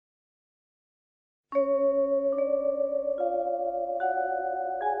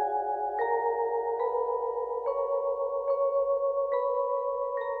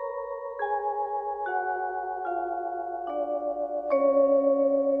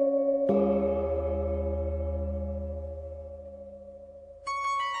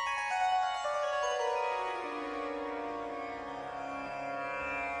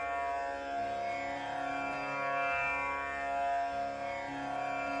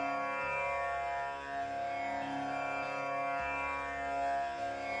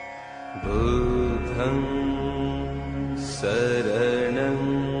बुद्धं शरणं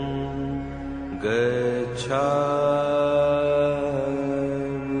गच्छामि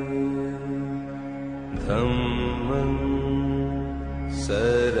धम्मं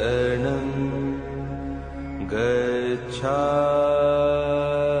शरणं गच्छामि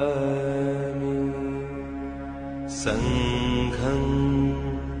संघं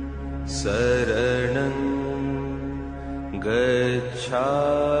शरणं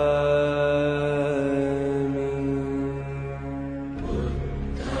गच्छामि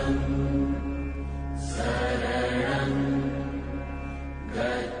बुद्धं शरणं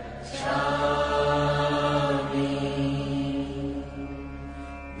गच्छामि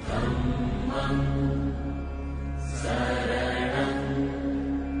धम्मं शरणं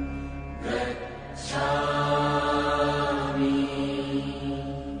गच्छामि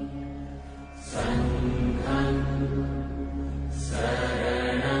संघं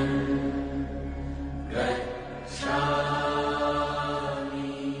शरणं गच्छामि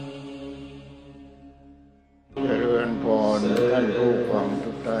เจริญพรท่านผู้ฟัง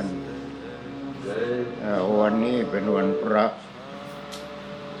ทุกท่านวันนี้เป็นวันพระ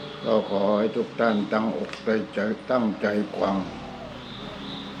ก็ขอให้ทุกท่านตั้งอกตั้งใจฟัง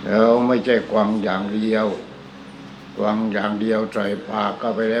แล้วไม่ใช่ฟังอย่างเดียวฟังอย่างเดียวใส่ปากเข้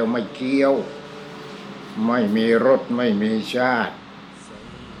าไปแล้วไม่เคี้ยวไม่มีรสไม่มีชาติ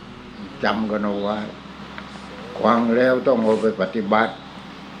จำกันเอาไว้ฟังแล้วต้องเอาไปปฏิบัติ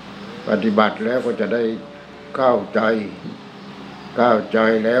แล้วก็จะได้เข้าใจ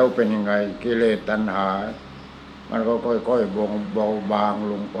แล้วเป็นยังไงกิเลสตัณหามันก็ค่อยๆเบาบาง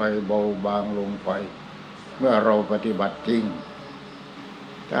ลงไปเมื่อเราปฏิบัติจริง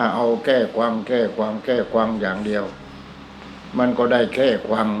ถ้าเอาแก้ความอย่างเดียวมันก็ได้แค่ค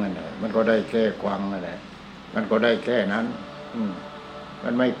วามนั่นแหละมันก็ได้แค่นั้นมั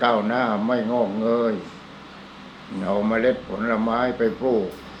นไม่ก้าวหน้าไม่งอกเงยเอาเมล็ดผลไม้ไปปลู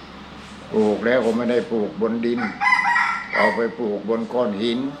กแล้วก็ไม่ได้ปลูกบนดินเอาไปปลูกบนก้อน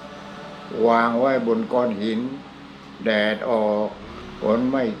หินวางไว้บนก้อนหินแดดออกฝน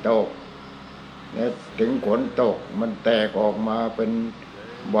ไม่ตกและถึงฝนตกมันแตกออกมาเป็น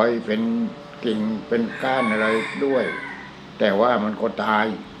ใบเป็นกิ่งเป็นก้านอะไรด้วยแต่ว่ามันก็ตาย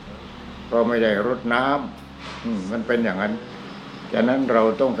เพราะไม่ได้รดน้ำมันเป็นอย่างนั้นฉะนั้นเรา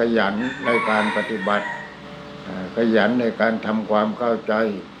ต้องขยันในการปฏิบัติขยันในการทำความเข้าใจ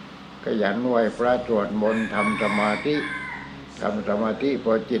ขยันไหว้พระสวดมนต์ทำสมาธิพ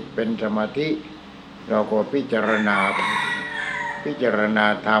อจิตเป็นสมาธิเราก็พิจารณา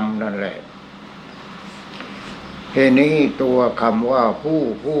ธรรมนั่นแหละทีนี้ตัวคำว่าผู้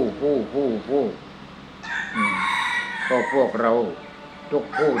ก็พวกเราทุก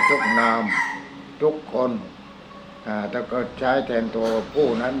ผู้ทุกนามทุกคนแต่ก็ใช้แทนตัวผู้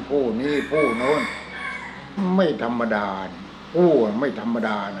นั้นผู้นี้ผู้โน้นไม่ธรรมดาผู้ไม่ธรรมด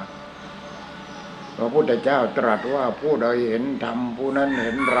านะพระพุทธเจ้าตรัสว่าผู้ใดเห็นธรรมผู้นั้นเ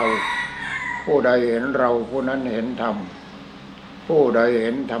ห็นเราผู้ใดเห็นเราผู้นั้นเห็นธรรมผู้ใดเ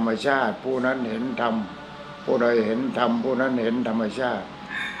ห็นธรรมชาติผู้นั้นเห็นธรรมผู้ใดเห็นธรรมผู้นั้นเห็นธรรมชาติ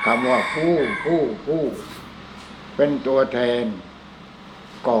คำว่าผู้เป็นตัวแทน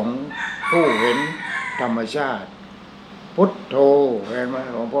ของผู้เห็นธรรมชาติพุทโธเห็นไหม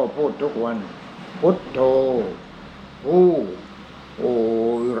หลวงพ่อพูดทุกวันพุทโธ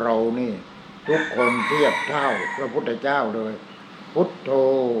เรานี่ทุกคนเทียบเท่าพระพุทธเจ้าเลยพุทโธ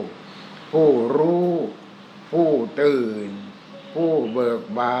ผู้รู้ผู้ตื่นผู้เบิก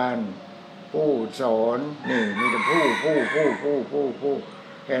บานผู้สอนนี่มีแต่ผู้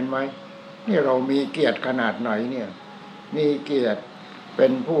เห็นไหมนี่เรามีเกียรติขนาดไหนเนี่ยมีเกียรติเป็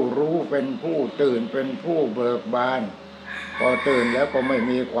นผู้รู้เป็นผู้ตื่นเป็นผู้เบิกบานพอตื่นแล้วก็ไม่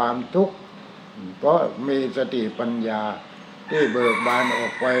มีความทุกข์เพราะมีสติปัญญาที่เบิกบานออ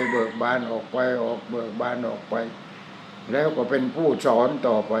กไปแล้วก็เป็นผู้สอน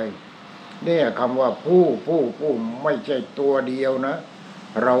ต่อไปเนี่ยคำว่าผู้ไม่ใช่ตัวเดียวนะ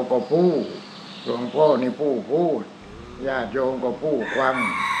เราก็ผู้หลวงพ่อนี่ผู้พูดญาติโยมก็ผู้ฟัง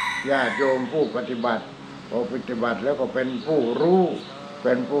ญาติโยมผู้ปฏิบัติพอปฏิบัติแล้วก็เป็นผู้รู้ เ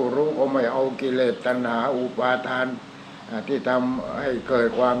ป็นผู้รู้ก็ไม่เอากิเลสตัณหาอุปาทานที่ทำให้เกิด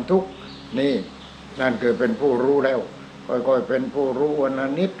ความทุกข์นี่นั่นคือเป็นผู้รู้แล้วค่อยๆเป็นผู้รู้วันละ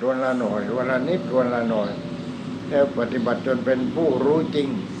นิดวันละหน่อยวันละนิดวันละหน่อยแล้วปฏิบัติจนเป็นผู้รู้จริง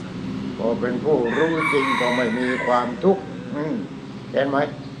พอเป็นผู้รู้จริงก็ไม่มีความทุกข์เห็นไหม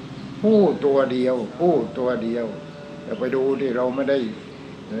ผู้ตัวเดียวผู้ตัวเดียวแต่ไปดูที่เราไม่ได้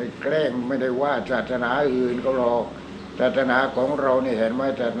แกล้งไม่ได้ว่าศาสนาอื่นก็หรอกศาสนาของเราเนี่ยเห็นไหม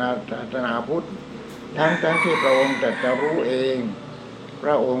ศาสนาพุทธทั้งที่พระองค์แต่จะรู้เองพร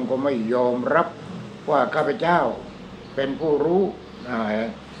ะองค์ก็ไม่ยอมรับว่าข้าพเจ้าเป็นผู้รู้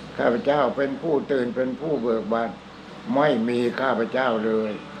ข้าพเจ้าเป็นผู้ตื่นเป็นผู้เบิกบานไม่มีข้าพเจ้าเล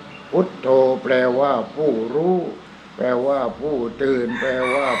ยพุทโธแปลว่าผู้รู้แปลว่าผู้ตื่นแปล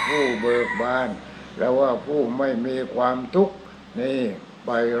ว่าผู้เบิกบานแปลว่าผู้ไม่มีความทุกข์นี่ไ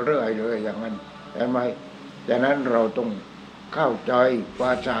ปเรื่อยเลยอย่างนั้นเห็นไหมฉะนั้นเราต้องเข้าใจภ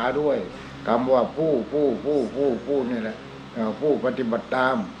าษาด้วยคำว่าผู้นี่แหละผู้ปฏิบัติตา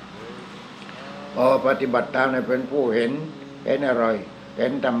มปฏิบัติตามเนี่ยเป็นผู้เห็นอะไรเห็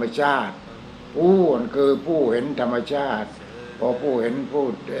นธรรมชาติผู้คือผู้เห็นธรรมชาติพอผู้เห็น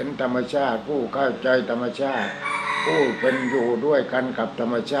ธรรมชาติผู้เข้าใจธรรมชาติผู้เป็นอยู่ด้วยกันกับธร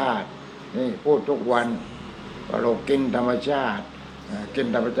รมชาตินี่พูดทุกวันเรากินธรรมชาติกิน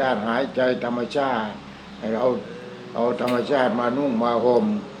ธรรมชาติหายใจธรรมชาติเราเอาธรรมชาติมานุ่งมาห่ม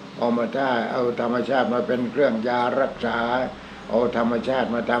เอาธรรมชาติมาเป็นเครื่องยารักษาเอาธรรมชาติ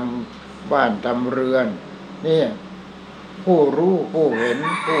มาทำบ้านทำเรือนนี่ผู้รู้ผู้เห็น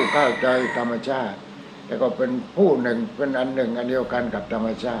ผู้เข้าใจธรรมชาติแต่ก็เป็นผู้หนึ่งเป็นอันหนึ่งอันเดียวกันกับธรรม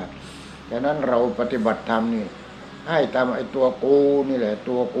ชาติฉะนั้นเราปฏิบัติธรรมนี่ให้ทำไอ้ตัวกูนี่แหละ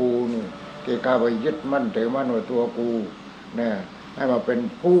ตัวกูนี่ที่ข้าไปยึดมั่นถือมั่นว่าตัวกูเนี่ยให้มาเป็น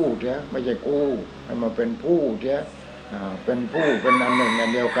ผู้เถอะไม่ใช่กูให้มาเป็นผู้เถอะเป็นผู้เป็นอันหนึ่งอั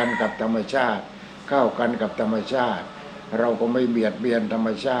นเดียวกันกับธรรมชาติเข้ากันกับธรรมชาติเราก็ไม่เบียดเบียนธรรม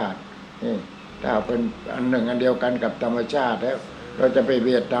ชาตินี่ถ้าเป็นอันหนึ่งอันเดียวกันกับธรรมชาติแล้วเราจะไปเ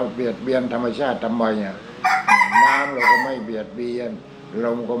บียดเบียนธรรมชาติทำไมน้ำเราก็ไม่เบียดเบียนล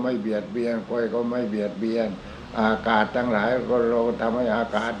มก็ไม่เบียดเบียนไฟก็ไม่เบียดเบียนอากาศทั้งหลายก็เราทำให้อา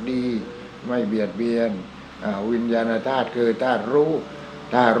กาศดีไม่เบียดเบียนวิญญาณธาตุคือธาตุรู้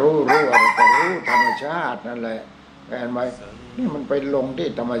ถ้ารู้อะไรก็รู้ธรรมชาตินั่นแหละเห็นไหมนี่มันไปลงที่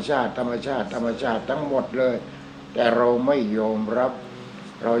ธรรมชาติทั้งหมดเลยแต่เราไม่ยอมรับ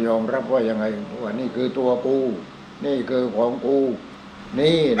เรายอมรับว่ายังไงว่านี่คือตัวกูนี่คือของกู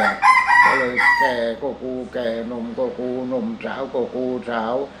นี่แหละก็เลยแก่ก็กูแก่หนุ่มก็กูหนุ่มสาวก็กูสา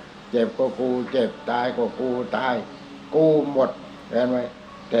วเจ็บก็กูเจ็บตายก็กูตายกูหมดเห็นไหม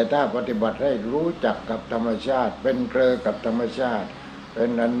แต่ถ้าปฏิบัติให้รู้จักกับธรรมชาติเป็นเกลือกับธรรมชาติเป็น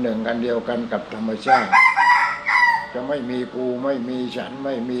อันหนึ่งอันเดียวกันกับธรรมชาติจะไม่มีกูไม่มีฉันไ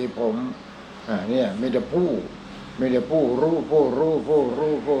ม่มีผมเนี่ยมีแต่ผู้รู้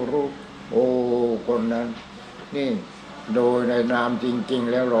โอ้คนนั้นนี่โดยในนามจริง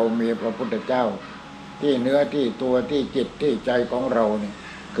ๆแล้วเรามีพระพุทธเจ้าที่เนื้อที่ตัวที่จิตที่ใจของเราเนี่ย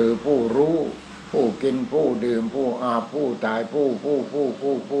คือผู้รู้ผู้กินผู้ดื่มผู้อาบผู้ตายผู้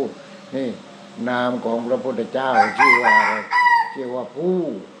นี่นามของพระพุทธเจ้าชื่อว่าอะไรชื่อว่า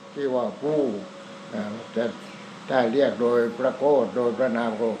ผู้แต่ถ้าเรียกโดยพระโคดโดยพระนา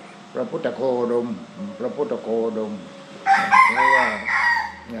มของพระพุทธโคดมหรือว่า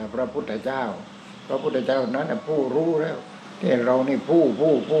พระพุทธเจ้านั้นผู้รู้แล้วที่เรานี่ผู้พุ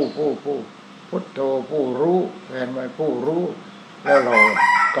ทโธผู้รู้เห็นไหมผู้รู้แล้วเรา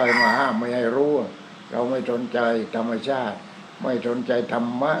ใครมาห้ามไม่ให้รู้เราไม่สนใจธรรมชาติไม่สนใจธร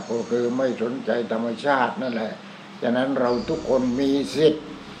รมะก็คือไม่สนใจธรรมชาตินั่นแหละฉะนั้นเราทุกคนมีสิท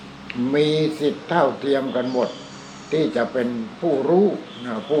ธิ์เท่าเทียมกันหมดที่จะเป็นผู้รู้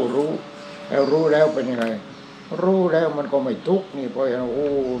ผู้รู้แล้วรู้แล้วเป็นยังไงรู้แล้วมันก็ไม่ทุกข์นี่เพราะโอ้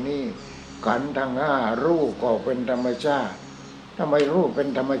นี่ขันธ์ทั้งห้ารู้ก็เป็นธรรมชาติทำไมรู้เป็น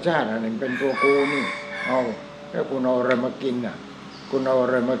ธรรมชาติอันนี้เป็นตัวกูนี่เอาแล้วคุณเอาอะไรมากินคุณเอาอะ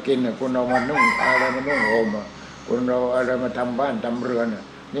ไรมากินคุณเอามานุ่งอะไรมานุ่งห่มคุณเอาอะไรมาทำบ้านทำเรือน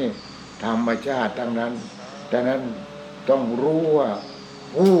นี่ธรรมชาติทั้งนั้นฉะนั้นต้องรู้ว่า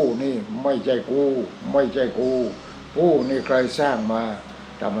ผู้นี่ไม่ใช่กูผู้นี่ใครสร้างมา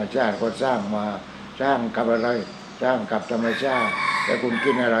ธรรมชาติก็สร้างมาสร้างกับอะไรสร้างกับธรรมชาติแต่คุณ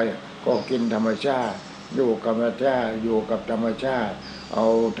กินอะไรก็กินธรรมชาติอยู่กับธรรมชาติอยู่กับธรรมชาติเอา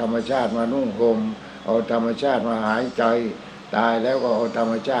ธรรมชาติมานุ่งห่มเอาธรรมชาติมาหายใจตายแล้วก็เอาธร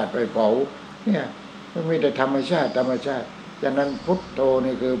รมชาติไปเผาเนี่ยมันมีแต่ธรรมชาติฉะนั้นพุทโธ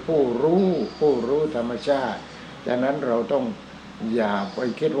นี่คือผู้รู้ธรรมชาติฉะนั้นเราต้องอย่าไป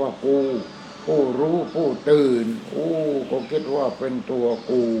คิดว่ากู ผู้รู้ผู้ตื่นก็คิดว่าเป็นตัว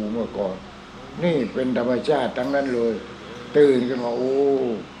กูเมื่อก่อนนี่เป็นธรรมชาติทั้งนั้นเลยตื่นขึ้นมา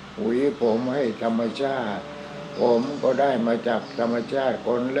ปุ๋ยผมให้ธรรมชาติผมก็ได้มาจากธรรมชาติข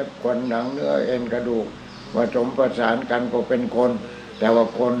นเล็บขนหนังเนื้อเอ็นกระดูกผสมประสานกันก็เป็นคนแต่ว่า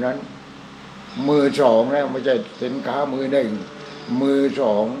คนนั้นมือสองแล้วไม่ใช่สินค้ามือหนึ่งมือส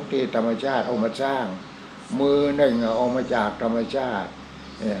องที่ธรรมชาติเอามาสร้างมือหนึ่งเอามาจากธรรมชาติ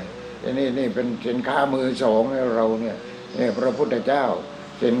เนี่ยนี่เป็นสินค้ามือสองให้เราเนี่ยพระพุทธเจ้า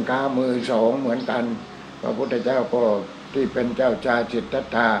สินค้ามือสองเหมือนกันพระพุทธเจ้าก็ที่เป็นเจ้าชายสิทธัต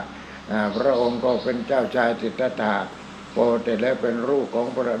ถะพระองค์ก็เป็นเจ้าชายสิทธัตถะพอแต่แล้วเป็นลูกของ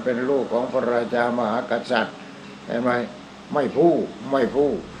พระราชามหากษัตริย์เห็นไหมไม่พู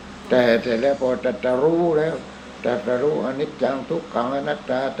ดแต่แล้วพอตรัสรู้แล้วตรัสรู้อนิจจังทุกขังอนัต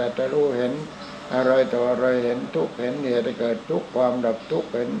ตาตรัสรู้เห็นอะไรต่ออะไรเห็นทุกข์เห็นเหตุให้เกิดทุกข์ความดับทุกข์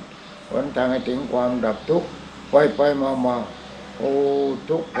เห็นหนทางให้ถึงความดับทุกข์ไปมา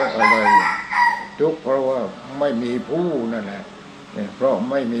ทุกข์เพราะอะไรทุกข์เพราะว่าไม่มีผู้นั่นแหละเพราะ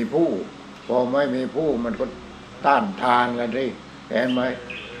ไม่มีผู้พอไม่มีผู้มันก็ต้านทานกันดิเห็นไหม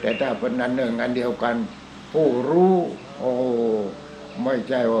แต่ถ้าเป็นอันหนึ่งอันเดียวกันผู้รู้ไม่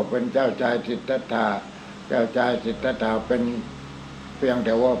ใช่ว่าเป็นเจ้าชายสิทธัตถะเจ้าชายสิทธัตถะเป็นเพียงแ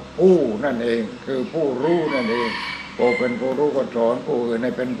ต่ว่าผู้นั่นเองคือผู้รู้นั่นเองพอเป็นผู้รู้ก็สอนผู้อื่นใ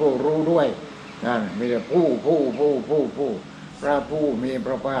ห้เป็นผู้รู้ด้วยนั่นมีแต่ผู้พระผู้มีพ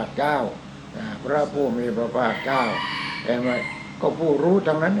ระภาคเจ้าพระผู้มีพระภาคเจ้าเห็นไหมก็ผู้รู้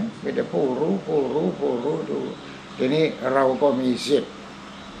ทั้งนั้นมีแต่ผู้รู้ดูทีนี้เราก็มีสิทธิ์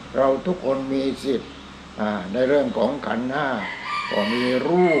เราทุกคนมีสิทธิ์ในเรื่องของขันธ์ห้าก็มี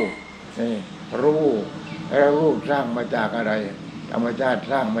รูปนี่รูปแล้วรูปสร้างมาจากอะไรธรรมชาติ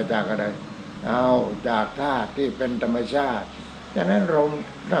สร้างมาจากอะไรเอาจากธาตุที่เป็นธรรมชาติฉะนั้นเรา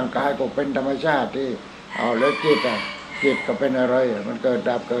ร่างกายก็เป็นธรรมชาติที่เอาแล้วจิตก็เป็นอะไรมันเกิด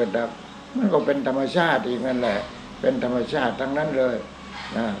ดับมันก็เป็นธรรมชาติอีกนั่นแหละเป็นธรรมชาติทั้งนั้นเลย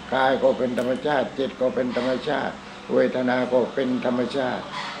กายก็เป็นธรรมชาติจิตก็เป็นธรรมชาติเวทนาก็เป็นธรรมชาติ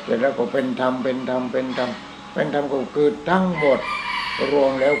เสร็จแล้วก็เป็นธรรมก็คือทั้งหมดรว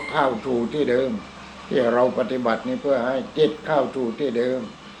มแล้วเข้าสู่ที่เดิมที่เราปฏิบัตินี้เพื่อให้จิตเข้าสู่ที่เดิม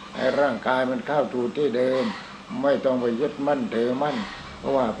ให้ร่างกายมันเข้าสู่ที่เดิมไม่ต้องไปยึดมั่นถือมั่นเพรา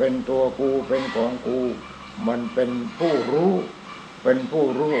ะว่าเป็นตัวกูเป็นของกูมันเป็นผู้รู้ไ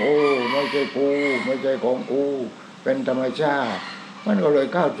ม่ใช่กูไม่ใช่ของกูเป็นธรรมชาติมันก็เลย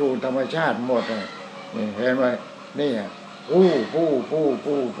เข้าสู่ธรรมชาติหมดนี่เห็นไหมนี่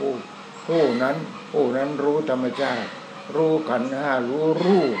ผู้นั้นรู้ธรรมชาติรู้ขันธ์ห้ารู้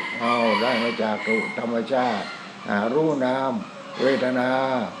รูปได้มาจากธรรมชาติรู้นามเวทนา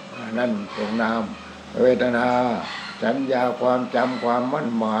นั่นตรงนามเวทนาสัญญาความจำความมั่น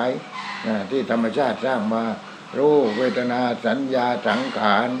หมายที่ธรรมชาติสร้างมารู้เวทนาสัญญาสังข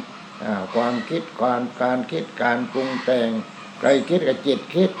ารความคิดการคิดการปรุงแต่งใครคิดกับจิต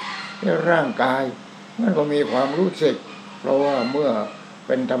คิดที่ร่างกายมันก็มีความรู้สึกเพราะว่าเมื่อเ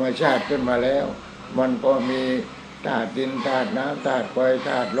ป็นธรรมชาติขึ้นมาแล้วมันก็มีธาตุดินธาตุน้ำธาตุไฟธ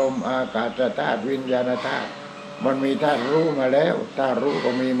าตุลมอากาศธาตุวิญญาณธาตุมันมีธาตุรู้มาแล้วธาตุรู้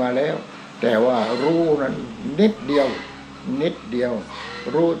ก็มีมาแล้วแต่ว่ารู้นั้นนิดเดียว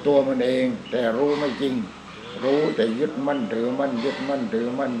รู้ตัวมันเองแต่รู้ไม่จริงรู้แต่ยึดมั่นถือมั่น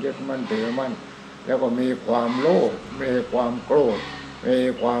แล้วก็มีความโลภมีความโกรธมี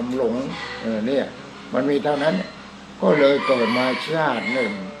ความหลงเนี่ยมันมีเท่านั้นก็เลยเกิดมาชาติหนึ่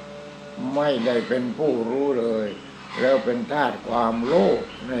งไม่ได้เป็นผู้รู้เลยแล้วเป็นธาตุความโลภ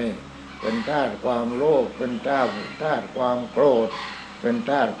นี่เป็นธาตุความโลภเป็นธาตุความโกรธเป็น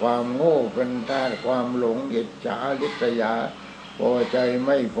ธาตุความโง่เป็นธาตุความหลงอิจฉาริษยาพอใจไ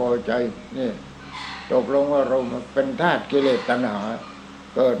ม่พอใจนี่ตกลงว่าเราเป็นธาตุกิเลสตัณหา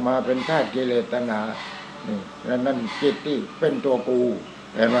เกิดมาเป็นธาตุกิเลสตัณหานี่นั่นจิตที่เป็นตัวกู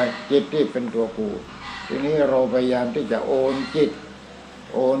เห็นไหมจิตที่เป็นตัวกูทีนี้เราพยายามที่จะโอนจิ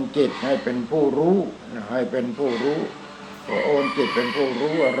ตให้เป็นผู้รู้ให้เป็นผู้รู้โอนจิตเป็นผู้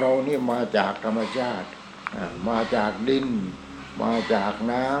รู้ว่าเรานี่มาจากธรรมชาติมาจากดินมาจาก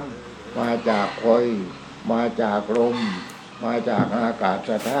น้ำมาจากไฟมาจากลมมาจากอากาศ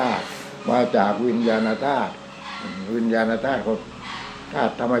ธาตุมาจากวิญญาณธาตุก็ธา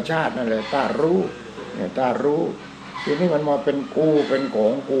ตุธรรมชาตินั่นแหละธาตุรู้ทีนี้มันมาเป็นกูเป็นขอ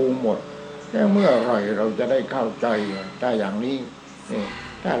งกูหมดแล้วเมื่อไหร่เราจะได้เข้าใจถ้าอย่างนี้นี่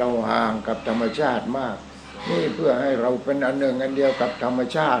ถ้าเราห่างกับธรรมชาติมากนี่เพื่อให้เราเป็นอันหนึ่งอันเดียวกับธรรม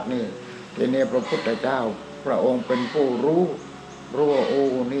ชาตินี่ทีนี้พระพุทธเจ้าพระองค์เป็นผู้รู้ว่า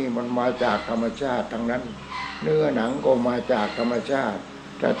นี่มันมาจากธรรมชาติทั้งนั้นเนื้อหนังก็มาจากธรรมชาติ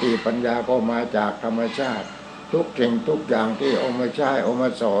สติปัญญาก็มาจากธรรมชาติทุกสิ่งทุกอย่างที่เอามาใช้เอามา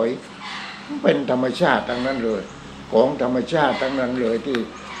สอยเป็นธรรมชาติทั้งนั้นเลยของธรรมชาติทั้งนั้นเลยที่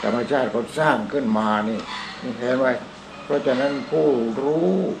ธรรมชาติเขาสร้างขึ้นมานี่เห็นไหมเพราะฉะนั้นผู้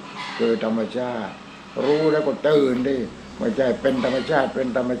รู้คือธรรมชาติรู้แล้วก็ตื่นดิไม่ใช่เป็นธรรมชาติเป็น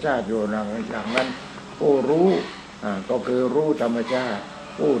ธรรมชาติอยู่อย่างนั้นผู้รู้ก็คือรู้ธรรมชาติ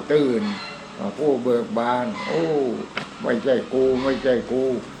ผู้ตื่นผู้เบิกบานโอ้ไม่ใช่กูไม่ใช่กู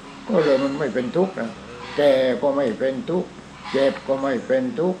ก็เลยมันไม่เป็นทุกข์นะแก่ก็ไม่เป็นทุกข์เจ็บก็ไม่เป็น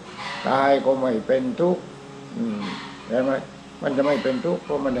ทุกข์ตายก็ไม่เป็นทุกข์เห็นไหมมันจะไม่เป็นทุกข์เพ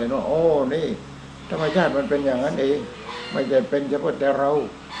ราะมันเห็นว่าโอ้นี่ธรรมชาติมันเป็นอย่างนั้นเองไม่ใช่เป็นเฉพาะแต่เรา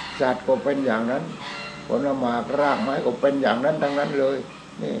สัตว์ก็เป็นอย่างนั้นผลไม้รากไม้ก็เป็นอย่างนั้นทั้งนั้นเลย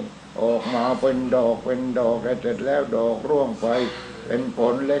นี่ออกมาเป็นดอกเป็นดอกแล้วเสร็จแล้วดอกร่วงไปเป็นผ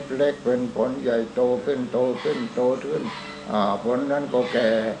ลเล็กๆเป็นผลใหญ่โตขึ้นโตขึ้นโตขึ้นผลนั้นก็แ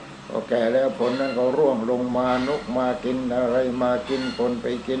ก่แล้วผลนั้นก็ร่วงลงมานกมากินอะไรมากินคนไป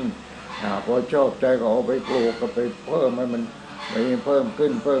กินพอชอบใจก็เอาไปปลูกก็ไปเพิ่มให้มันเพิ่มขึ้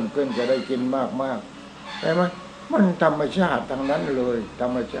นจะได้กินมากใช่ไหมมันธรรมชาติทั้งนั้นเลยธร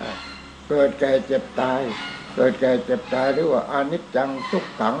รมชาติเกิดแก่เจ็บตายเกิดแก่เจ็บตายหรือว่าอนิจจังทุก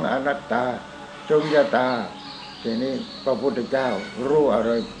ขังอนัตตาสุญญตาทีนี้พระพุทธเจ้ารู้อะไ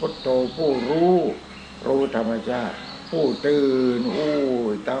รพุทโธผู้รู้ธรรมชาติผู้ตื่น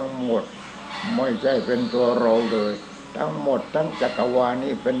ทั้งหมดไม่ใช่เป็นตัวเราเลยทั้งหมดทั้งจักรวาล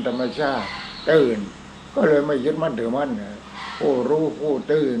นี้เป็นธรรมชาติตื่นก็เลยไม่ยึดมั่นถือมั่นผู้รู้ผู้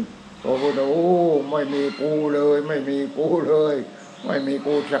ตื่นพระพุทธไม่มีกูเลยไม่มีกูเลยไม่มี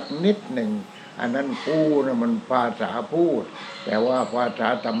กูสักนิดหนึ่งอันนั้นกูนะมันภาษาพูดแต่ว่าภาษา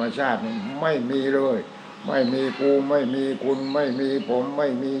ธรรมชาติไม่มีเลยไม่มีกูไม่มีคุณไม่มีผมไม่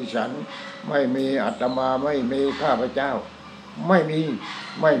มีฉันไม่มีอาตมาไม่มีข้าพเจ้าไม่มี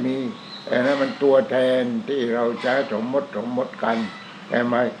แต่นั้นมันตัวแทนที่เราใช้สมมติกันใช่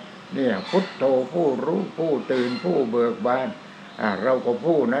ไหมเนี่ยพุทโธผู้รู้ผู้ตื่นผู้เบิกบานเราก็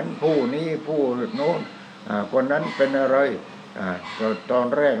ผู้นั้นผู้นี้ผู้โน้นคนนั้นเป็นอะไรตอน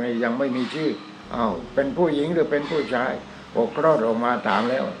แรกนี่ยังไม่มีชื่อเป็นผู้หญิงหรือเป็นผู้ชายพอคลอดออกมาถาม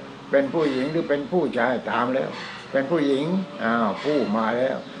แล้วเป็นผู้หญิงหรือเป็นผู้ชายถามแล้วเป็นผู้หญิงผู้มาแล้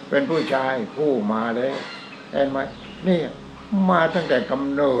วเป็นผู้ชายผู้มาแล้วเห็นไหมนี่มาตั้งแต่ก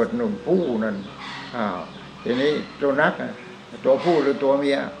ำเนิดหนุ่มผู้นั่นทีนี้ตัวนักตัวผู้หรือตัวเ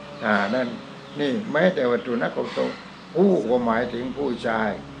มียนั่นนี่แม้แต่ว่าตัวนักก็ตัวผู้ก็หมายถึงผู้ชาย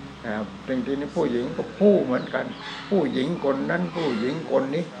จริงๆนี่ผู้หญิงก็ผู้เหมือนกันผู้หญิงคนนั้นผู้หญิงคน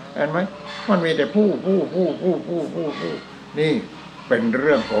นี้เห็นไหมมันมีแต่ผู้นี่เป็นเ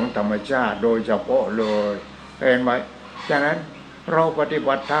รื่องของธรรมชาติโดยเฉพาะเลยเห็นไหมฉะนั้นเราปฏิ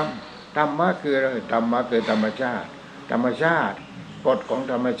บัติธรรมะคืออะไรธรรมะคือธรรมชาติกฎของ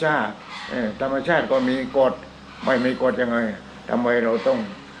ธรรมชาติธรรมชาติก็มีกฎไม่มีกฎยังไงทำไมเราต้อง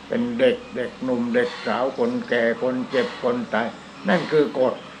เป็นเด็กหนุ่มเด็กสาวคนแก่คนเจ็บคนตายนั่นคือก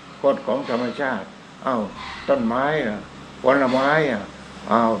ฎของธรรมชาติต้นไม้ผลไม้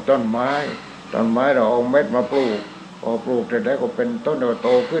ต้นไม้เราเอาเม็ดมาปลูกพอปลูกเสร็จแล้วก็เป็นต้นโต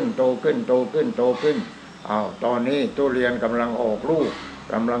ขึ้นตอนนี้ทุเรียนกำลังออกลูก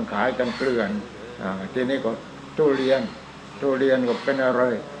กำลังขายกันเกลื่อนทีนี้ก็ทุเรียนก็เป็นอะไร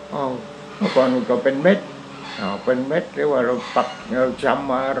เมื่อก่อนก็เป็นเม็ดเป็นเม็ดหรือว่าเราตัดเราช้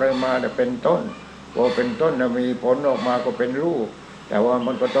ำมาอะไรมาแต่เป็นต้นพอเป็นต้นมีผลออกมาก็เป็นลูกแต่ว่า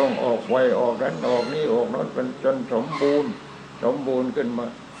มันก็ต้องออกไวออกนั้นออกนี่ออกนั้นเป็นจนสมบูรณ์ขึ้นมา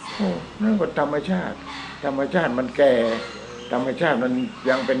นั่นก็ธรรมชาติมันแก่ธรรมชาติมัน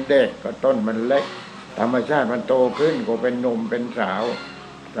ยังเป็นเด็กก็ต้นมันเล็กธรรมชาติมันโตขึ้นก็เป็นหนุ่มเป็นสาว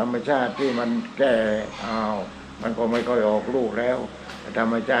ธรรมชาติที่มันแก่มันก็ไม่ค่อยออกลูกแล้วธร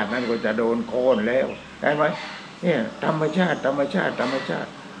รมชาตินั้นก็จะโดนโค่นแล้วเห็นไหมเนี่ยธรรมชาติทั้งนั้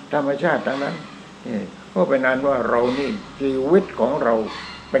นนี่ก็เป็นอันว่าเรานี่ชีวิตของเรา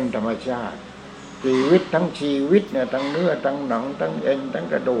เป็นธรรมชาติชีวิตทั้งชีวิตเนี่ยทั้งเนื้อทั้งหนังทั้งเอ็นทั้ง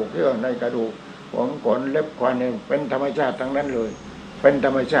กระดูกเยื่อในกระดูกผมขนเล็บฟันเนี่ยเป็นธรรมชาติทั้งนั้นเลยเป็นธ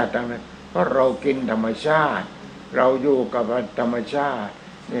รรมชาติทั้งนั้นเพราะเรากินธรรมชาติเราอยู่กับธรรมชาติ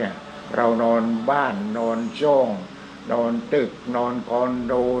เนี่ยเรานอนบ้านนอนช่องนอนตึกนอนคอน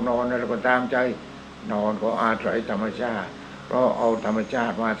โดนอนอะไรก็ตามใจนอนก็อาศัยธรรมชาติเพราะเอาธรรมชา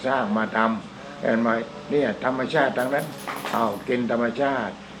ติมาสร้างมาทำเห็นไหมเนี่ยธรรมชาติทั้งนั้นกินธรรมชา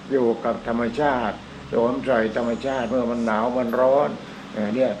ติอยู่กับธรรมชาติสวมใส่ธรรมชาติเมื่อมันหนาวมันร้อน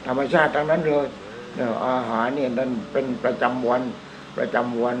เนี่ยธรรมชาติทั้งนั้นเลยอาหารเนี่ยนั่นเป็นประจำประ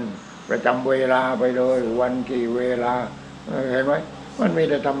จำเวลาไปเลยวันกี่เวลาเห็นไหมมันมี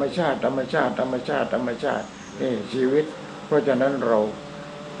แต่ธรรมชาตินี่ชีวิตเพราะฉะนั้นเรา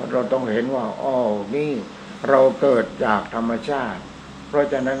เราต้องเห็นว่าอ๋อนี่เราเกิดจากธรรมชาติเพราะ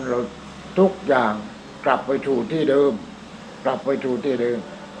ฉะนั้นเราทุกอย่างกลับไปสู่ที่เดิมกลับไปสู่ที่เดิม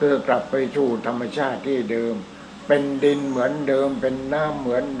คือกลับไปสู่ธรรมชาติที่เดิมเป็นดินเหมือนเดิมเป็นน้ำเห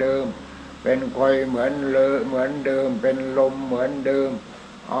มือนเดิมเป็นไฟเหมือนเหมือนเดิมเป็นลมเหมือนเดิม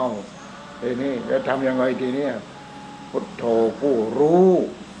ทีนี้จะทำยังไงทีนี้พุทโธผู้รู้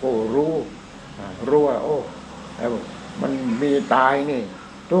รู้ว่าโอ้มันมีตายนี่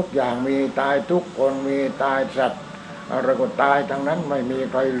ทุกอย่างมีตายทุกคนมีตายสัตว์อะไรก็ตายทั้งนั้นไม่มี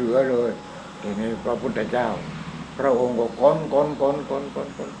ใครเหลือเลยทีนี้พระพุทธเจ้าพระองค์ก็ค้น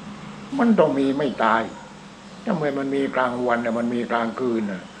มันต้องมีไม่ตายทำไมมันมีกลางวันมันมีกลางคืน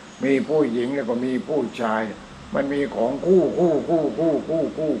มีผู้หญิงแล้วก็มีผู้ชายมันมีของคู่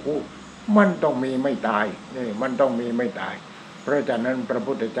มันต้องมีไม่ตายนี่มันต้องมีไม่ตายเพราะฉะนั้นพระ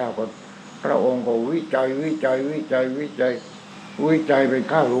พุทธเจ้าก็พระองค์ก็วิจัยไป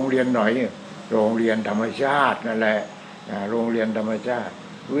เข้าโรงเรียนหน่อยโรงเรียนธรรมชาตินั่นแหละโรงเรียนธรรมชาติ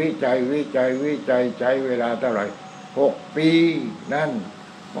วิจัยใช้เวลาเท่าไหร่6 ปีนั่น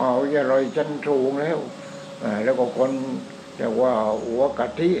มหาวิทยาลัยชั้นสูงแล้วก็คนแต่ว่าหัวกะ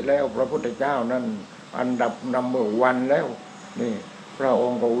ทิแล้วพระพุทธเจ้านั่นอันดับนัมเบอร์วันแล้วนี่พระอ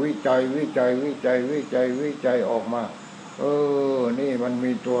งค์ก็วิจัยออกมานี่มัน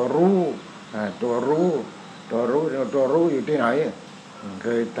มีตัวรู้อยู่ที่ไหน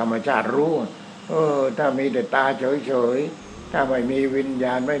คือธรรมชาติรู้ถ้ามีแต่ตาเฉยถ้าไม่มีวิญญ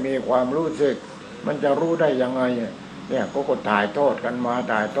าณไม่มีความรู้สึกมันจะรู้ได้ยังไงเนี่ยก็ถ่ายทอดกันมา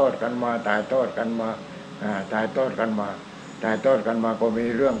ก็มี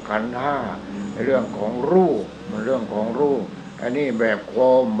เรื่องขันธ์ห้าเรื่องของรูปมันเรื่องของรูปอันนี้แบบคว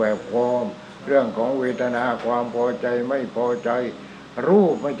ามเรื่องของเวทนาความพอใจไม่พอใจรู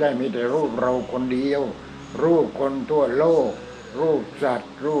ปไม่ใช่มีแต่รูปเราคนเดียวรูปคนทั่วโลกรูปสัต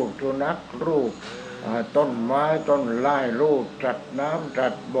ว์รูปสุนัขรูปต้นไม้ต้นไม้รูปสัตว์น้ำสั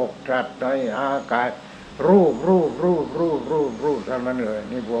ตว์บกสัตว์ในอากาศรูปทั้งนั้นเลย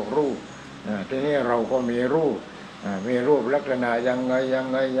นี่พวกรูปทีนี้เราก็มีรูปลักษณะยังไง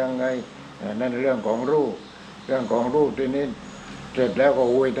นั่นเรื่องของรูปทีนี้เสร็จแล้วก็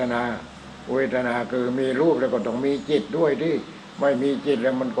เวทนาคือมีรูปแล้วก็ต้องมีจิตด้วยที่ไม่มีจิตแ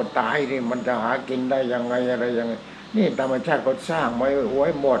ล้วมันก็ตายที่มันจะหากินได้ยังไงอะไรยังไงนี่ธรรมชาติก็สร้างไว้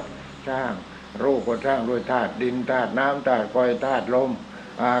หมดสร้างรูปก็สร้างด้วยธาตุดินธาตุน้ำธาตุไฟธาตุลม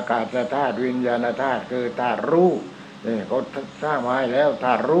อากาศธาตุวิญญาณธาตุคือธาตุรู้นี่เขาสร้างมาให้แล้วธ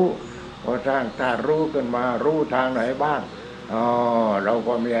าตุรู้เขาสร้างธาตุรู้ขึ้นมารู้ทางไหนบ้างเรา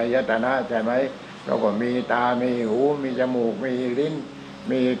ก็มีอายตนะใช่ไหมเราก็มีตามีหูมีจมูกมีลิ้น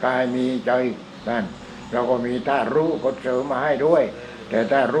มีกายมีใจนั่นเราก็มีธาตุรู้ก็เสริมมาให้ด้วยแต่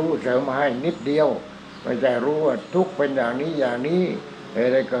ธาตุรู้เสริมมาให้นิดเดียวไม่ใช่รู้ว่าทุกข์เป็นอย่างนี้อะ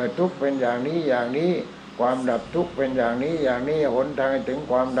ไรเกิดทุกข์เป็นอย่างนี้ความดับทุกข์เป็นอย่างนี้หนทางถึง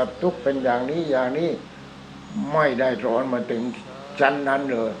ความดับทุกข์เป็นอย่างนี้ไม่ได้สอนมาถึงชั้นนั้น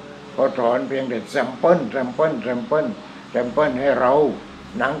เลยก็สอนเพียงแต่แซมเปิลให้เรา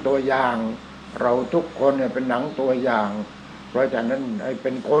หนังตัวอย่างเราทุกคนเนี่ยเป็นหนังตัวอย่างเพราะฉะนั้นให้เ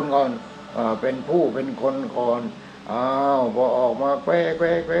ป็นคนก่อนเป็นผู้เป็นคนก่อนพอออกมาแคว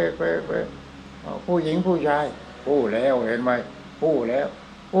ผู้หญิงผู้ชายผู้แล้วเห็นไหมผู้แล้ว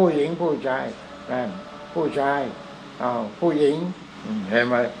ผู้หญิงผู้ชายนั่นผู้ชายผู้หญิงเห็น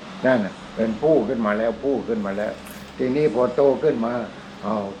ไหมนั่นเป็นผู้ขึ้นมาแล้วทีนี้พอโตขึ้นมา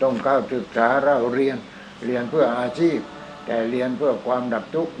ต้องก้าวศึกษาเราเรียนเพื่ออาชีพแต่เรียนเพื่อความดับ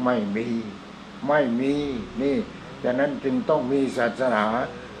ทุกข์ไม่มีนี่ฉะนั้นจึงต้องมีศาสนา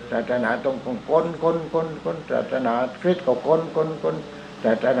ต้องค้นศาสนาคริสต์ก็ค้นศ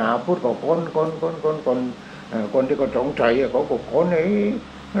าสนาพุทธก็ค้นคนที่ก็สงสัยเขาก็ค้น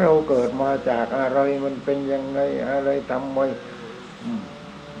เราเกิดมาจากอะไรมันเป็นยังไงอะไรทำไม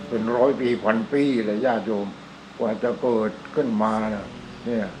เป็น100 ปีพันปีเลยญาติโยมกว่าจะเกิดขึ้นมาเ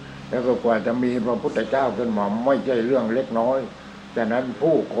นี่ยแล้วก็กว่าจะมีพระพุทธเจ้าขึ้นมาไม่ใช่เรื่องเล็กน้อยฉะนั้น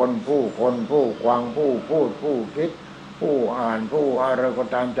ผู้ฟังผู้พูดผู้คิดผู้อ่านผู้อะไรก็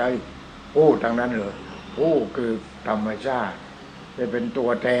ตามใจผู้ทั้งนั้นเลยผู้คือธรรมชาติจะเป็นตัว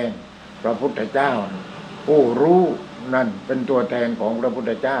แทนพระพุทธเจ้าผู้รู้นั่นเป็นตัวแทนของพระพุท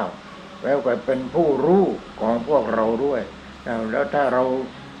ธเจ้าแล้วก็เป็นผู้รู้ของพวกเราด้วยแล้วถ้าเรา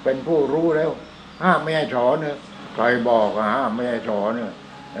เป็นผู้รู้แล้วห้ามไม่ให้สอนใครบอกห้ามไม่ให้สอน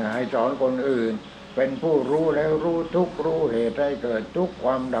ให้สอนคนอื่นเป็นผู้รู้แล้วรู้ทุกข์รู้เหตุให้เกิดทุกข์คว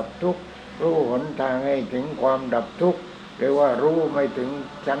ามดับทุกข์รู้หนทางให้ถึงความดับทุกข์หรือว่ารู้ไม่ถึง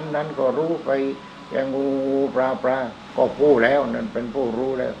ชั้นนั้นก็รู้ไปอย่างงูปลาก็ผู้แล้วนั่นเป็นผู้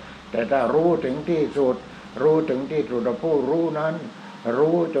รู้แล้วแต่ถ้ารู้ถึงที่สุดผู้รู้นั้น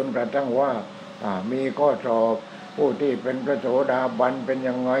รู้จนกระทั่งว่ามีข้อสอบผู้ที่เป็นพระโสดาบันเป็น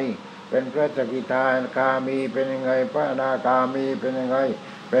ยังไงเป็นพระสกิทาคามีเป็นยังไงพระอนาคามีเป็นยังไง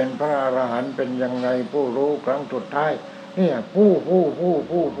เป็นพระอรหันต์เป็นยังไงผู้รู้ครั้งสุดท้ายเนี่ยผู้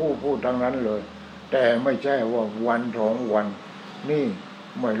ทั้งนั้นเลยแต่ไม่ใช่ว่าวันสองวันนี่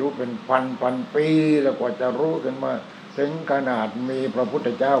ไม่รู้เป็นพันปีแล้วกว่าจะรู้กันมาถึงขนาดมีพระพุทธ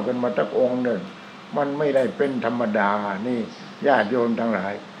เจ้ากันมาสักองค์หนึ่งมันไม่ได้เป็นธรรมดานี่ญาติโยมทั้งหลา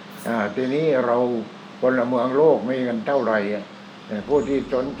ยทีนี้เราพลเมืองโลกมีกันเท่าไหร่ผู้ที่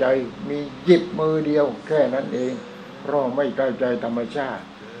สนใจมีหยิบมือเดียวแค่นั้นเองเพราะไม่เข้าใจธรรมชาติ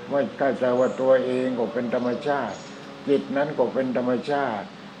ไม่เข้าใจว่าตัวเองก็เป็นธรรมชาติจิตนั้นก็เป็นธรรมชาติ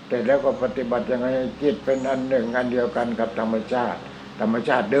แต่แล้วก็ปฏิบัติยังไงจิตเป็นอันหนึ่งอันเดียวกันกับธรรมชาติธรรมช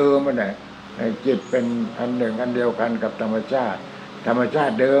าติเดิมนั่นแหละจิตเป็นอันหนึ่งอันเดียวกันกับธรรมชาติธรรมชา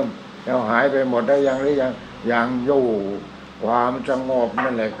ติเดิมแล้วหายไปหมดได้ยังหรือยังอยู่ความสงบ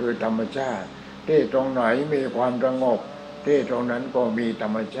นั่นแหละคือธรรมชาติที่ตรงไหนมีความสงบที่ตรงนั้นก็มีธร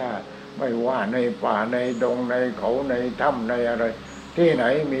รมชาติไม่ว่าในป่าในดงในเขาในถ้ำในอะไรที่ไหน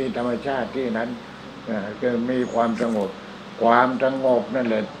มีธรรมชาติที่นั้นจะมีความสงบความสงบนั่น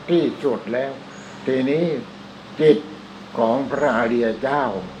แหละที่สุดแล้วทีนี้จิตของพระอริยเจ้า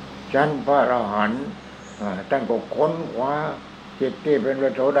ชั้นพระอรหันต์ท่านก็ค้นคว้าจิตที่เป็นพร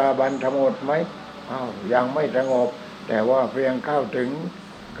ะโสดาบันทั้งหมดไหมยังไม่สงบแต่ว่าเพียงเข้าถึง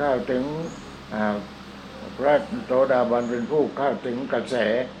พระโสดาบันเป็นผู้เข้าถึงกระแส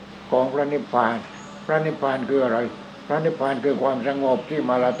ของพระนิพพานพระนิพพานคืออะไรพระนิพพานคือความสงบที่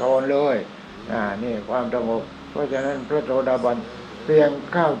มาราธอนเลยนี่ความสงบเพราะฉะนั้นพระโสดาบันเพียง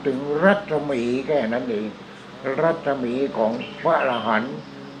เข้าถึงรัศมีแค่นั้นเองรัศมีของพระอรหันต์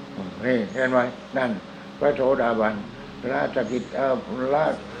นี่เห็นไหมนั่นพระโสดาบันพระสกิทา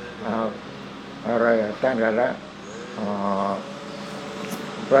อะไรตั้งกันละ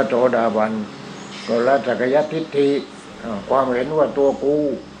พระโสดาบันก็ละสักยทิฏฐิความเห็นว่าตัวกู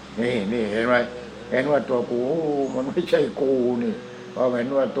นี่เห็นไหมเห็นว่าตัวกูมันไม่ใช่กูนี่ความเห็น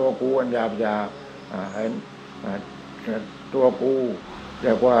ว่าตัวกูอันหยาบเห็นตัวกูเ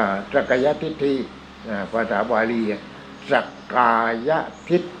รียกว่าสักยทิฏฐิภาษาบาลีสักกาย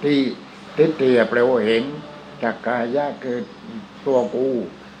ทิฏฐิทิฏฐิแปลว่าเห็นสักกายะคือตัวกู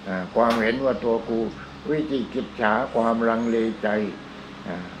ความเห็นว่าตัวกูวิจิกิจฉาความลังเลใจ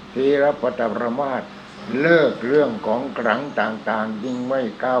ทีรปตประมาทเลิกเรื่องของกลังต่างๆยิงไม่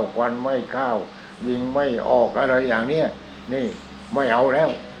เข้าควันไม่เข้ายิงไม่ออกอะไรอย่างเนี้ยนี่ไม่เอาแล้ว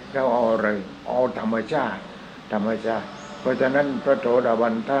เราเอาอะไรเอาธรรมชาติเพราะฉะนั้นพระโสดาบั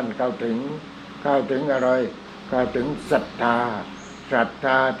นท่านเข้าถึงอะไรเข้าถึงศรัทธ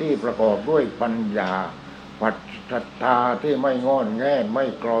าที่ประกอบด้วยปัญญาศรัทธาที่ไม่งอนแง่นไม่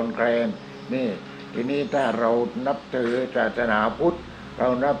กรอนแกรนนี่ทีนี้ถ้าเรานับถือศาสนาพุทธเรา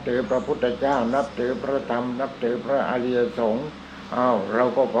นับถือพระพุทธเจ้านับถือพระธรรมนับถือพระอริยสงฆ์เรา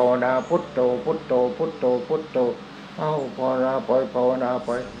ก็ภาวนาพุทโธพุทโธพุทโธพุทโธภาวนาไ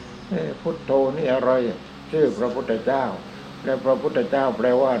ปพุทโธนี่อะไรชื่อพระพุทธเจ้าและพระพุทธเจ้าแปล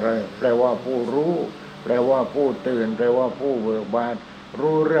ว่าอะไรแปลว่าผู้รู้แปลว่าผู้ตื่นแปลว่าผู้เบิกบาน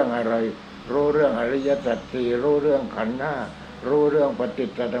รู้เรื่องอะไรรู้เรื่องอริยสัจสี่รู้เรื่องขันธ์ห้ารู้เรื่องปฏิจ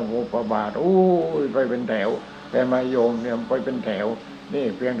จสมุปบาทไปเป็นแถวแต่มาโยมเนี่ยไปเป็นแถวนี่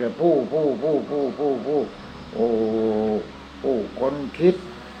เพียงแต่ผู้คนคิด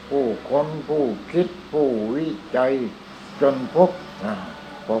ผู้ค้นผู้คิดผู้วิจัยจนพบ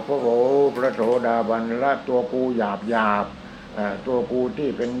พอพระโสดาบันละตัวกูหยาบตัวกูที่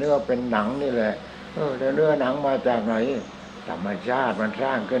เป็นเนื้อเป็นหนังนี่แหละแต่เนื้อหนังมาจากไหนธรรมชาติมันส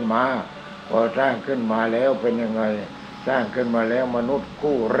ร้างขึ้นมาพอสร้างขึ้นมาแล้วเป็นยังไงสร้างขึ้นมาแล้วมนุษย์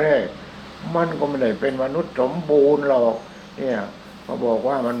คู่แรกมันก็ไม่ได้เป็นมนุษย์สมบูรณ์หรอกเนี่ยเขาบอก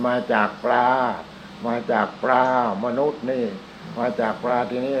ว่ามันมาจากปลามนุษย์นี่มาจากปลา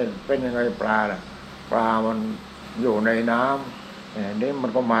ทีนี้เป็นยังไงปลาล่ะปลามันอยู่ในน้ำนี่มั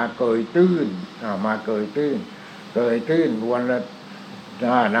นก็มาเกยตื้นวันละ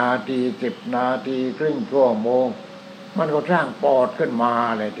5 นาที10 นาทีครึ่งชั่วโมงมันก็สร้างปอดขึ้นมา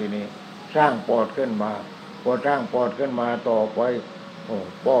เลยทีนี้สร้างปอดขึ้นมาพอสร้างปอดขึ้นมาต่อไป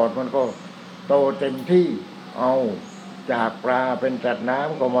ปอดมันก็โตเต็มที่จากปลาเป็นสัตว์น้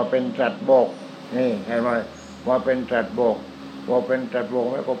ำก็มาเป็นสัตว์บกนี่เห็นไหมมาเป็นสัตว์บกพอเป็นสัตว์บก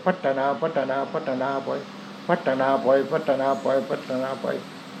แล้วก็พัฒนาไป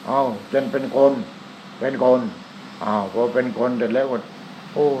จนเป็นคนพอเป็นคนเสร็จแล้วก็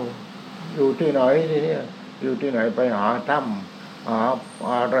อยู่ที่ไหนทีนี้อยู่ที่ไหนไปหาถ้ำหาอ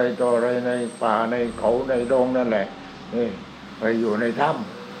ะไรต่ออะไรในป่าในเขาในดงนั่นแหละนี่ไปอยู่ในถ้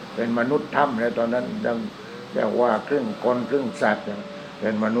ำเป็นมนุษย์ถ้ำในตอนนั้น เรียกว่าครึ่งคนครึ่งสัตว์เป็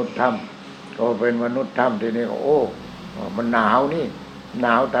นมนุษย์ถ้ำก็เป็นมนุษย์ถ้ำทีนี้ก็โอ้มันหนาวนี่หน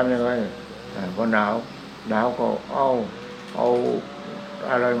าวทำยังไงพอหนาวก็เอา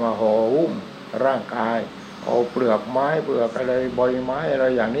อะไรมาห่อหุ้มร่างกายเอาเปลือกไม้เปลือกอะไรใบไม้อะไร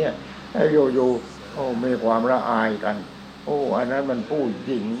อย่างเนี้ยให้อยู่โอ้มีความละอายกันโอ้อันนั้นมันผู้ห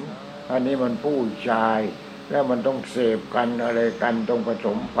ญิงอันนี้มันผู้ชายแล้วมันต้องเสพกันอะไรกันต้องผส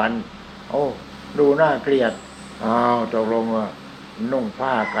มพันธุ์โอ้ดูน่าเกลียดตกลงว่านุ่งผ้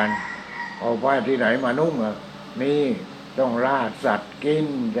ากันเอาผ้าที่ไหนมานุ่งนี่ต้องล่าสัตว์กิน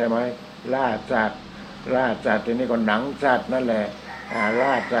ใช่ไหมล่าสัตว์ทีนี้ก็หนังสัตว์นั่นแหละล่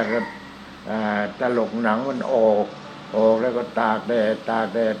าสัตว์ตลกหนังมันออกแล้วก็ตากแด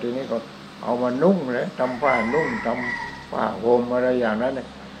ดทีนี้ก็เอามานุ่งเลยทำผ้านุ่งทำผ้าห่มอะไรอย่างนั้น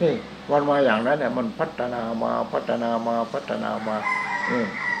นี่มันมาอย่างนั้นเนี่ยมันพัฒนามานี่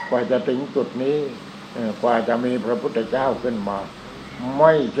กว่าจะถึงจุดนี้กว่าจะมีพระพุทธเจ้าขึ้นมาไ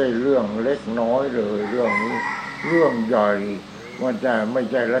ม่ใช่เรื่องเล็กน้อยเลยเรื่องนี้เรื่องใหญ่มันจะไม่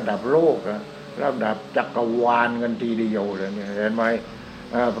ใช่ระดับโลกนะระดับจักรวาลกันทีเดียวเลยเนี่ยเห็นไหม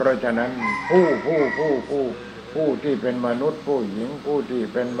เพราะฉะนั้นผู้ที่เป็นมนุษย์ผู้หญิงผู้ที่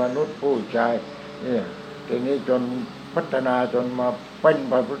เป็นมนุษย์ผู้ชายเนี่ยทีนี้จนพัฒนาจนมาเป็น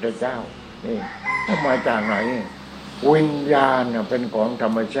พระพุทธเจ้านี่มาจากไหนวิญญาณเป็นของธร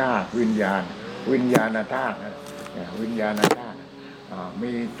รมชาติวิญญาณธาตุวิญญาณธาตุ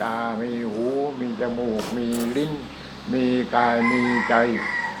มีตามีหูมีจมูกมีลิ้นมีกายมีใจ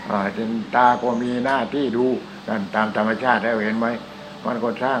จนตาก็มีหน้าที่ดูกันตามธรรมชาติแล้วเห็นไหมมันก็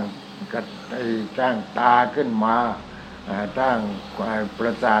สร้างตาขึ้นมาสร้างปร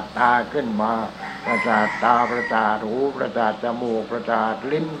ะสาทตาขึ้นมาประสาทตาประสาทหูประสาทจมูกประสาท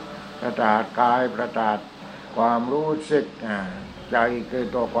ลิ้นประสาทกายประสาทความรู้สึกใจคือ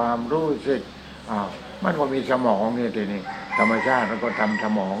ตัวความรู้สึกมันก็มีสมองนี่ทีนี้ธรรมชาติมันก็ทำส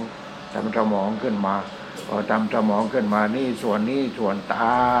มองขึ้นมาพอทำสมองขึ้นมานี่ส่วนนี้ส่วนต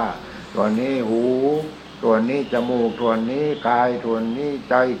าส่วนนี้หูส่วนนี้จมูกส่วนนี้กายส่วนนี้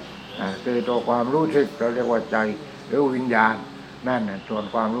ใจคือตัวความรู้สึกเราเรียกว่าใจหรือวิญญาณนั่นส่วน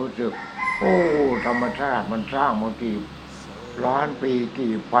ความรู้สึกโอ้ธรรมชาติมันสร้างมากี่ล้านปี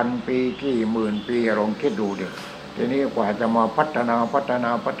กี่พันปีกี่หมื่นปีลองคิดดูดิทีนี้กว่าจะมาพัฒนา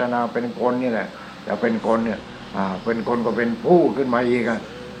เป็นคนนี่แหละจะเป็นคนเนี่ยเป็นคนก็เป็นผู้ขึ้นมาอีก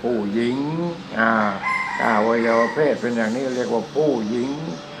ผู้หญิงอวัยวะเพศเป็นอย่างนี้เรียกว่าผู้หญิง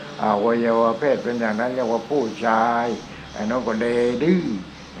อวัยวะเพศเป็นอย่างนั้นเรียกว่าผู้ชายไอ้น้องก็เดดื้อ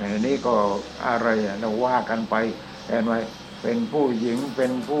อันนี้ก็อะไรเราว่ากันไปเห็นไหมเป็นผู้หญิงเป็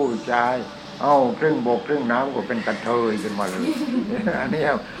นผู้ชายครึ่งบกครึ่งน้ำก็เป็นกระเทยขึ้นมาเลยอันนี้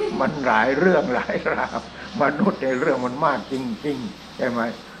มันหลายเรื่องหลายราวมนุษย์ในเรื่องมันมากจริงๆใช่ไหม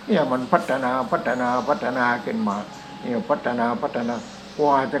เนี่ยมันพัฒนาขึ้นมาเนี่ยพัฒนาก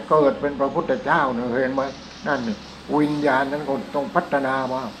ว่าจะเกิดเป็นพระพุทธเจ้าเนี่ยเห็นไหมนั่นวิญญาณนั้นก็ต้องพัฒนา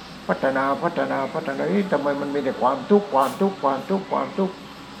มาพัฒนาทำไมมันมีแต่ความทุกข์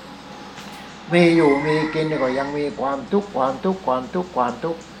มีอยู่มีกินก็ยังมีความทุกข์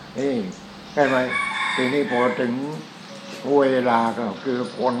นี่ใช่ไหมทีนี้พอถึงเวลาก็คือ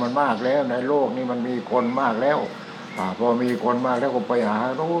คนมันมากแล้วในโลกนี้มันมีคนมากแล้วพอมีคนมากแล้วก็ไปหา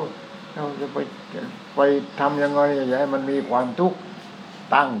เราจะไปทำยังไงอย่าให้มันมีความทุกข์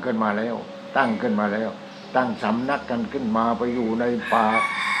ตั้งขึ้นมาแล้วตั้งสำนักกันขึ้นมาไปอยู่ในป่า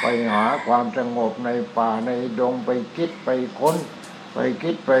ไปหาความสงบในป่าในดงไปคิดไป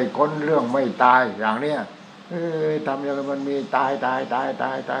ค้นเรื่องไม่ตายอย่างเนี้ยทำยังไงมันมีตายแ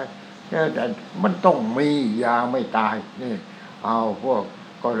ต่มันต้องมียาไม่ตายนี่พวก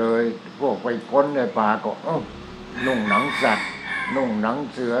ก็เลยพวกไปค้นในป่าก็นุ่งหนังสัตว์นุ่งหนัง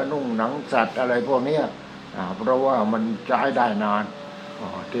เสือนุ่งหนังสัตว์อะไรพวกเนี้ยเพราะว่ามันใช้ได้นาน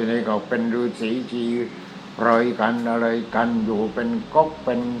ทีนี้ก็เป็นฤาษีชีเปรยกันอะไรกันอยู่เป็นก๊กเ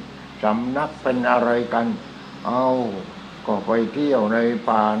ป็นสำนักเป็นอะไรกันก็ไปเที่ยวใน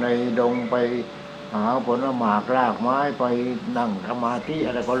ป่าในดงไปหาผลหมากรากไม้ไปนั่งสมาธิอ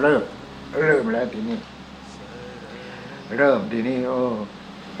ะไรก็เริ่มแล้วทีนี้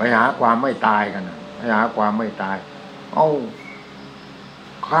ไปหาความไม่ตายกันไปหาความไม่ตาย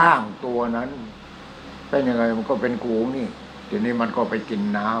ข้างตัวนั้นเป็นยังไงมันก็เป็นกูนี่ทีนี้มันก็ไปกิน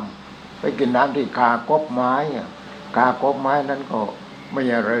น้ำที่กากบไม้นั้นก็ไม่ใ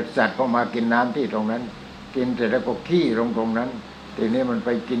ช่สัตว์ก็มากินน้ำที่ตรงนั้นกินเสร็จแล้วก็ขี้ลงตรงนั้นทีนี้มันไป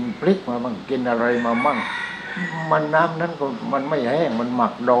กินพริกมาบ้างกินอะไรมาบ้างมันน้ำนั้นก็มันไม่แห้งมันหมั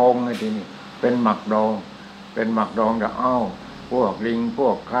กดองไงทีนี้เป็นหมักดองแต่พวกลิงพว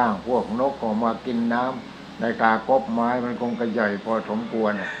กข้างพวกนกก็มากินน้ำในกากบไม้มันคงกระใหญ่พอสมคว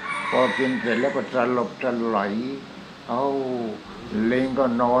ร พอกินเสร็จแล้วก็สลบสลายเอาลิงก็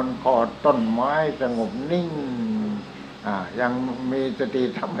นอนกอดต้นไม้สงบนิ่งยังมีสติ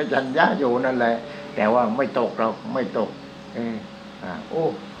ธรรมจัญญะอยู่นั่นแหละแต่ว่าไม่ตกเราไม่ตกโอ้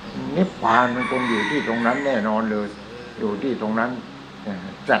นิพพานมันคงอยู่ที่ตรงนั้นแน่นอนเลยอยู่ที่ตรงนั้น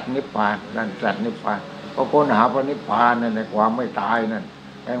สัตว์นิพพานนั่นสัตว์นิพพานเพราะค้นหาพระนิพพานในความไม่ตายนั่น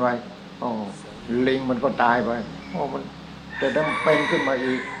ใช่ไหมโอ้ลิงมันก็ตายไปโอ้มันจะต้องเป็นขึ้นมา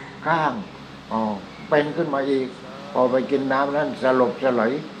อีกข้างเป็นขึ้นมาอีกพอไปกินน้ำนั้นสลบสลา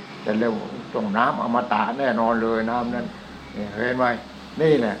ยแต่เร็วตรงน้ำอมตะแน่นอนเลยน้ำนั้นเห็นไหม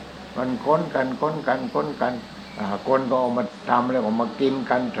นี่แหละมันค้นกันคนก็เอามาทำแล้วก็มากิน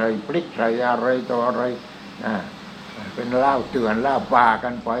กันใส่พริกใส่อะไรต่ออะไรเป็นเหล้าเตือนเหล้าป่ากั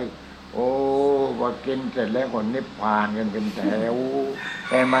นไปโอ้พอกินเสร็จแล้วก็นิพพานกันเป็นแถว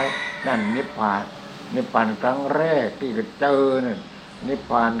เห็นไหมนั่นนิพพานครั้งแรกที่เจอเนี่ยนิพ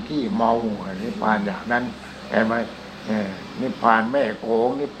พานขี้เมานิพพานอย่างนั้นเห็นไหมนิพพานแม่โขง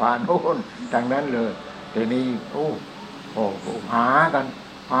นิพพานโน่นดังนั้นเลยทีนี้โอ้หากัน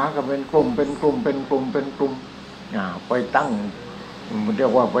เป็นกลุ่มไปตั้งเรีย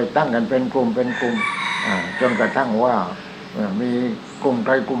กว่าไปตั้งกันเป็นกลุ่มจนกระทั่งว่ามีกลุ่มใค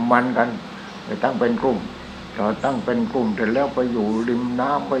รกลุ่มมันกันไปตั้งเป็นกลุ่มพอตั้งเป็นกลุ่มเสร็จแล้วไปอยู่ริมน้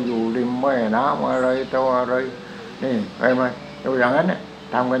ำไปอยู่ริมแม่น้ำอะไรต่ออะไรนี่ไปไหมตัวอย่างนั้นเนี่ย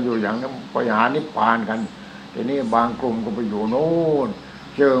ทำกันอยู่อย่างนั้นไปหานิพพานกันทีนี้บางกลุ่มก็ไปอยู่โน่น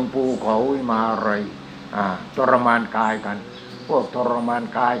เชิงภูเขามาอะไรทรมานกายกันพวกทรมาน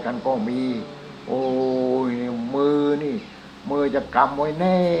กายกันก็มีโอ้ยมือจะกำไว้แ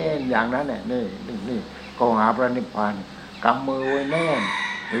น่นอย่างนั้นเนี่ยนี่ก็หาพระนิพพานกำมือไว้แน่น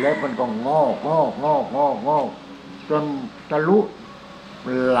แล้วมันก็งอกจนทะลุ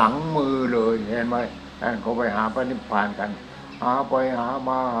หลังมือเลยเห็นไหมเขาไปหาพระนิพพานกันหาไปหาม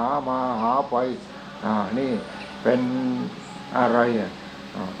าไปนี่เป็นอะไร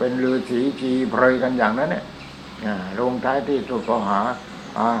เป็นฤาษีชีไพรกันอย่างนั้นเนี่ยลงท้ายที่สุดก็หา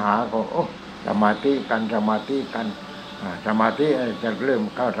ก็สมาธิกันสมาธิจะเริ่ม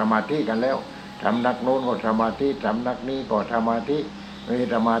เข้าสมาธิกันแล้วสำนักโน้นก็สมาธิสำนักนี้ก็สมาธิมี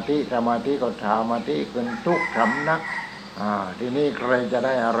สมาธิก็สมาธิเป็นทุกสำนักทีนี้ใครจะไ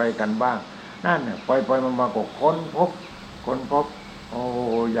ด้อะไรกันบ้างนั่นไปมาก็ค้นพบโอ้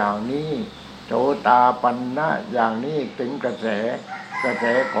อย่างนี้โสตาปันนะอย่างนี้ถึงกระแส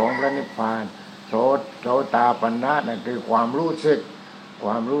ของพระนิพพานโสตาปันนะนั่นคือความรู้สึก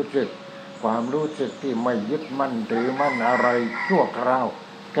ที่ไม่ยึดมั่นถือมั่นอะไรชั่วคราว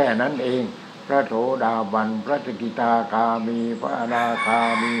แค่นั้นเองพระโสดาบันพระสกิทาคามีพระอนาคา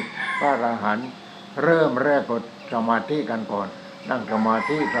มีพระอรหันต์เริ่มแรกก็สมาธิกันก่อนนั่งสมา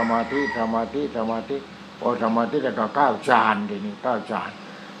ธิพอสมาธิแล้วก็ก้าวฌานทีนี้ก้าวฌาน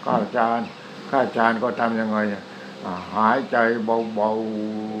ก็ทำยังไงหายใจเบา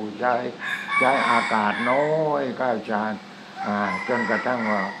ๆใช้อากาศน้อยก้าวฌานจนกระทั่ง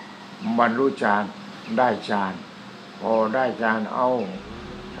ว่าบรรลุฌานได้ฌานพอได้ฌาน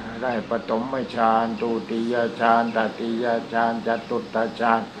ได้ปฐมฌานทุติยฌานตติยฌานจตุตฌ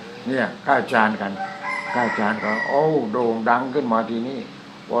านเนี่ยก้าวฌานกันก็โด่งดังขึ้นมาทีนี้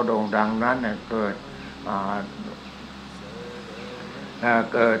พอโด่งดังนั้นเนี่ยเกิด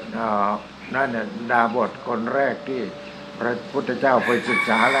นั่นเนี่ยดาบทคนแรกที่พระพุทธเจ้าไปศึก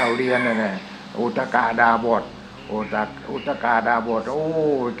ษาแล้วเรียนนั่นแหละอุทกาดาบทอุทกาดาบท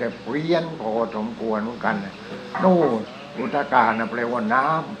แกเปลี่ยนพอสมควรเหมือนกันนู่นอุทกาน่ะแปลว่าน้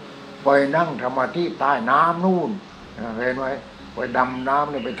ำไปนั่งสมาธิใต้น้ำนู่นเห็นไหมไปดำน้ำ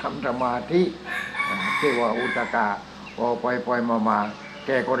เนี่ยไปทำสมาธิที่ว่าอุทกาพอไปมาแก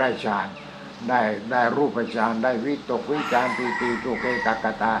ก็ได้ฌานได้รูปฌานได้วิตกวิจารปีติสุขเอกค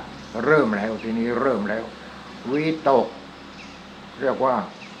ตาเริ่มแล้วทีนี้เริ่มแล้ววิตกเรียกว่า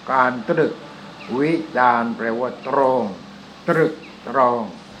การตรึกวิจารแปลว่าตรงตรึกแ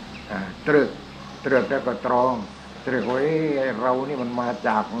ล้วก็ตรองตรึกว่าเรานี่มันมาจ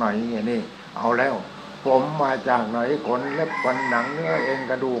ากไหนนี่เอาแล้วผมมาจากไหนขนเล็บฟันหนังเนื้อเอ็น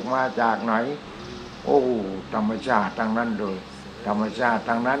กระดูกมาจากไหนธรรมชาติทั้งนั้นเลยธรรมชาติ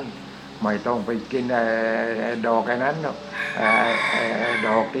ทั้งนั้นไม่ต้องไปกินดอกไอ้นั้นด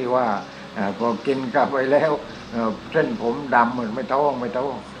อกที่ว่าพอกินเข้าไปแล้วเส้นผมดำมันไม่ต้อง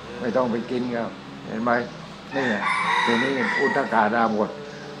ไปกินครับเห็นไหมนี่ทีนี้อุทกาดาบท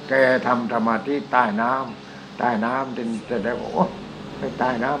แกทำสมาธิใต้น้ำจนจะได้ไปใต้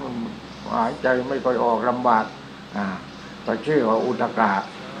น้ำมันหายใจไม่ค่อยออกลำบากก็ชื่อว่าอุทกา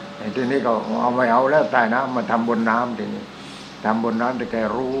ทีนี้ก็ไม่เอาแล้วใต้น้ำมาทำบนน้ำทีนี้ทำบนน้ำแต่แก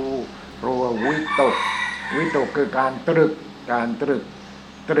รู้ว่าวิตกคือการตรึก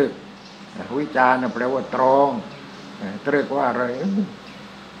ตรึกวิจารณ์แปลว่าตรองตรึกว่าอะไร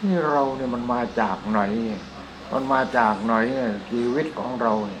นี่เราเนี่ยมันมาจากไหนมันมาจากไหนชีวิตของเร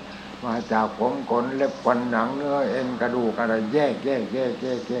าเนี่ยมาจากผมขนเล็บฟันหนังเนื้อเอ็นกระดูกอะไรแยกแยก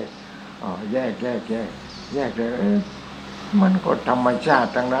เลยมันก็ธรรมชาติ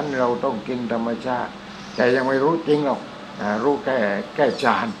ทั้งนั้นเราต้องกินธรรมชาติแต่ยังไม่รู้จริงหรอกรู้แค่ฌ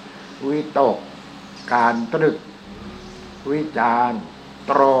านวิตกการตรึกวิจาร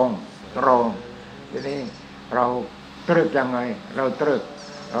ตรองทีนี้เราตรึกยังไงเราตรึ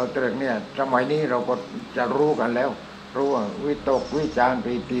กเนี่ยสมัยนี้เราก็จะรู้กันแล้วรู้ว่าวิตกวิจาร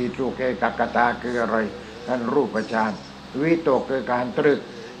ปีติสุขเอกคตาคืออะไรนั่นรูปฌานวิตกคือการตรึก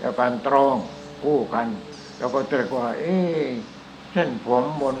แล้วการตรองคู่กันแล้วก็ตรึกว่าเส้นผม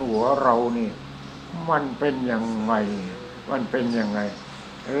บนหัวเรานี่มันเป็นยังไง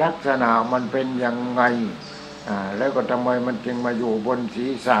ลักษณะมันเป็นยังไงแล้วก็ทำไมมันจึงมาอยู่บนศี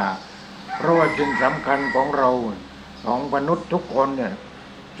รษะเพราะว่าสิ่งสำคัญของเราของมนุษย์ทุกคนเนี่ย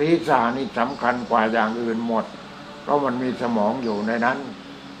ศีรษะนี่สำคัญกว่าอย่างอื่นหมดเพราะมันมีสมองอยู่ในนั้น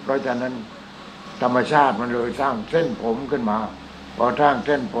เพราะฉะนั้นธรรมชาติมันเลยสร้างเส้นผมขึ้นมาพอสร้างเ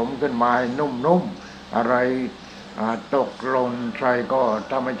ส้นผมขึ้นมานุ่มๆอะไรตกหล่นใส่ก็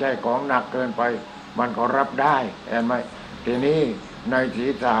ถ้าไม่ใช่ของหนักเกินไปมันก็รับได้เห็นไหมทีนี้ในศี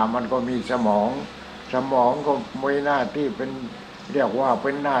รษะมันก็มีสมองก็มีหน้าที่เป็นเรียกว่าเ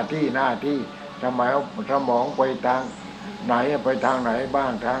ป็นหน้าที่ทำไมสมองไปทางไหนไปทางไหนบ้า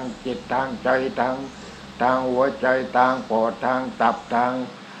งทางจิตทางใจทางหัวใจทางปอดทางตับทาง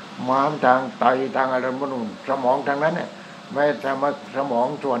ม้ามทางไตทางอะไรพวกนั้นสมองทางนั้นเนี่ยไม่ใช่สมอง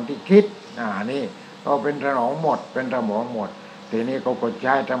ส่วนที่คิดนี่ก็เป็นสมองหมดทีนี้ก็ใ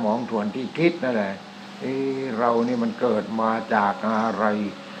ช้สมองส่วนที่คิดนั่นแหละเรานี่มันเกิดมาจากอะไร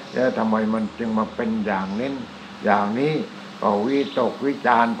แล้วทำไมมันจึงมาเป็นอย่างนี้ก็วิตกวิจ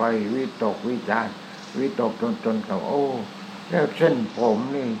ารไปวิตกวิจารจนเขาแล้วเส้นผม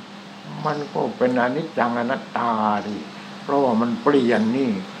นี่มันก็เป็นอนิจจังอนัตตาดิเพราะว่ามันเปลี่ยน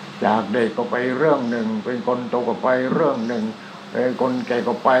นี่จากเด็กก็ไปเรื่องหนึ่งเป็นคนโตก็ไปเรื่องหนึ่งเป็นคนแก่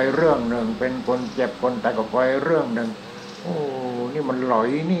ก็ไปเรื่องหนึ่งเป็นคนเจ็บคนตายก็ไปเรื่องหนึ่งนี่มันไหล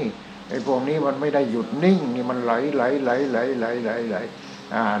นี่ไอ้พวกนี้มันไม่ได้หยุดนิ่งนี่มันไหลอ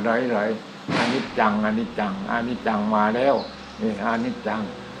นิจจังมาแล้วนี่อนิจจัง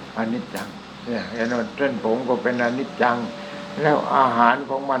เนี่ยเห็นว่าเส้นผมก็เป็นอนิจจังแล้วอาหาร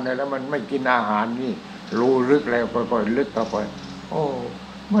ของมันแล้วมันไม่กินอาหารนี่รู้ลึกแล้วค่อยๆลึกต่อไป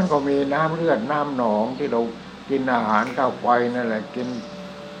มันก็มีน้ำเลือดน้ำหนองที่เรากินอาหารเข้าไปนั่นแหละกิน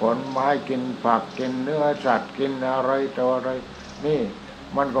ผลไม้กินผักกินเนื้อสัตว์กินอะไรต่ออะไรนี่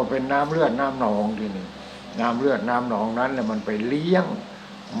มันก็เป็นน้ำเลือดน้ำหนองที่นี่น้ำเลือดน้ำหนองนั้นแหละมันไปเลี้ยง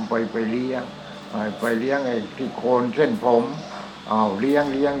ไอ้ที่โคนเส้นผมเลี้ยง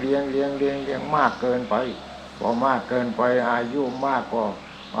มากเกินไปพอมากเกินไปอายุมากก็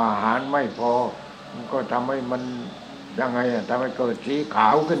อาหารไม่พอมันก็ทำให้มันยังไงทำให้เกิดสีขา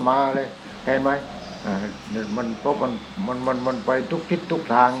วขึ้นมาเลยเห็นไหมมันเพราะมันไปทุกทิศทุก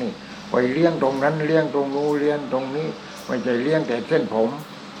ทางนี่ไปเลี้ยงตรงนั้นเลี้ยงตรงนู้นเลี้ยงตรงนี้ไม่ใช่เลี้ยงแต่เส้นผม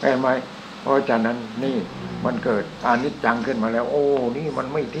เห็นไหมเพราะฉะนั้นนี่มันเกิดอนิจจังขึ้นมาแล้วนี่มัน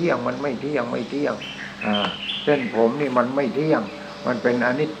ไม่เที่ยงเส้นผมนี่มันไม่เที่ยงมันเป็นอ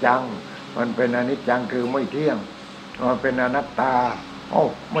นิจจังคือไม่เที่ยงมันเป็นอนัตตา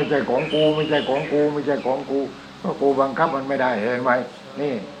ไม่ใช่ของกูก็กูบังคับมันไม่ได้เห็นไหม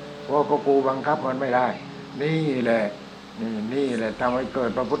นี่เพราะกูบังคับมันไม่ได้นี่แหละทำให้เกิด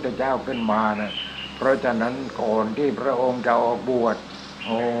พระพุทธเจ้าขึ้นมานะเพราะฉะนั้นก่อนที่พระองค์จะออกบวช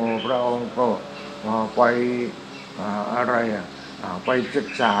พระองค์ก็ไปอะไรไปศึก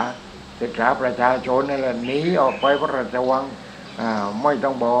ษาประชาชนนั่นแหละหนีออกไปพระราชวังไม่ต้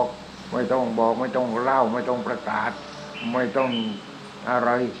องบอกไม่ต้องเล่าไม่ต้องประกาศไม่ต้องอะไร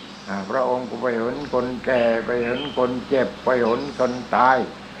พระองค์ก็ไปเห็นคนแก่ไปเห็นคนเจ็บไปเห็นคนตาย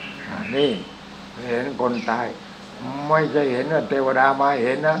นี่เห็นคนตายไม่ใช่เห็นว่าเทวดามาเ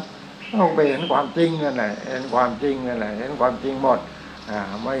ห็นนะต้องไปเห็นความจริงนั่นแหละเห็นความจริงหมด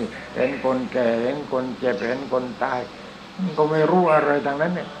ไม่เห็นคนแก่เห็นคนเจ็บเห็นคนตายก็ไม่รู้อะไรทางนั้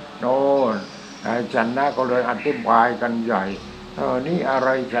นเนี่ยโน่นฉันนะก็เลยอธิบายกันใหญ่นี่อะไร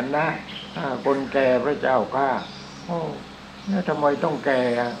ฉันนะคนแก่พระเจ้าข้าแล้วทำไมต้องแก่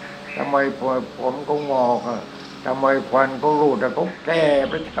ทำไมผมก็งอกทำไมควันก็รูดแต่ก็แก่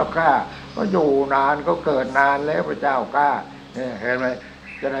พระเจ้าข้าก็อยู่นานก็เกิดนานแล้วพระเจ้าข้าเห็นไหม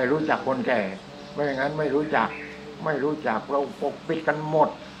จะได้รู้จักคนแก่ไม่อย่างนั้นไม่รู้จักเราปกปิดกันหมด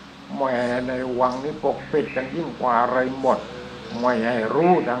แม่ในวังนี้ปกปิดกันยิ่งกว่าอะไรหมดไม่ให้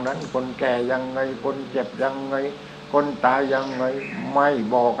รู้ดังนั้นคนแก่ยังไงคนเจ็บยังไง คนตายยังไงไม่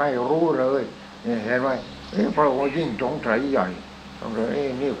บอกให้รู้เลยนี่เห็นไหมพระองค์ยิ่งสงสัยใหญ่สงสัย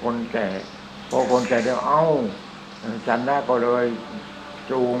นี่คนแก่พอคนแก่เดี๋ยวจันทร์ก็เลย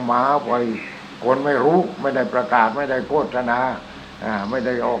จูงม้าไปคนไม่รู้ไม่ได้ประกาศไม่ได้โฆษณาไม่ไ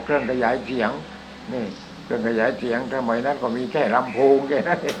ด้ออกเครื่องขยายเสียงนี่เครื่องขยายเสียงสมัยนั้นก็มีแค่ลำโพงแค่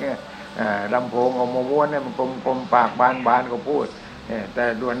นั้นเองลำโพงเอามาม้วนเนี่ยมันกลมๆปากบานๆก็พูดแต่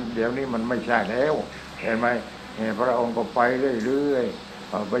เดี๋ยวนี้มันไม่ใช่แล้วเห็นไหมพระองค์ก็ไปเรื่อย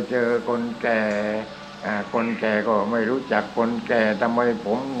ๆไปเจอคนแก่คนแก่ก็ไม่รู้จักคนแก่ทำไมผ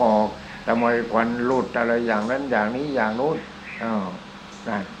มงอกทำไมควันหลุดอะไรอย่างนั้นอย่างนี้อย่างนู้น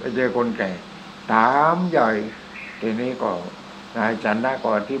ไปเจอคนแก่ถามใหญ่ทีนี้ก็นายจันทร์ก็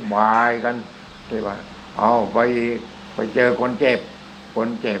อธิบายกันที่ว่าไปเจอคนเจ็บ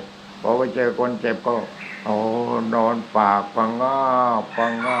พอไปเจอคนเจ็บก็นอนปากฟังงาบ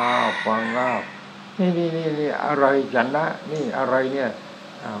นี่อะไรจันทร์นี่อะไรเนี่ย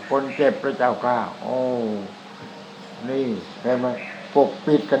คนเจ็บพระเจ้าข้านี่เห็นไหมปก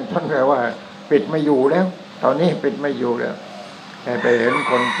ปิดกันจนเลยว่าปิดไม่อยู่แล้วตอนนี้ปิดไม่อยู่แล้วแต่ไปเห็น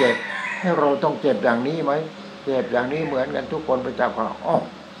คนเจ็บให้เราต้องเจ็บอย่างนี้ไหมเจ็บอย่างนี้เหมือนกันทุกคนพระเจ้าข้า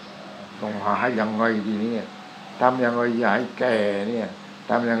ต้องหายังไงทีนี้ทำยังไงใหญ่แก่เนี่ย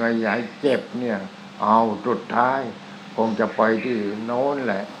ทำยังไงใหญ่เจ็บเนี่ยสุดท้ายคงจะไปที่โน้น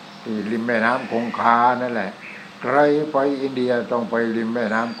แหละที่ริมแม่น้ำคงคานั่นแหละใครไปอินเดียต้องไปริมแม่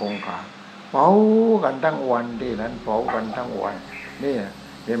น้ำคงคาเผากันทั้งวันที่นั้นเผากันทั้งวันนี่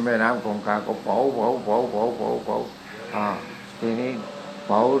ริมแม่น้ำคงคาก็เผาทีนี้เ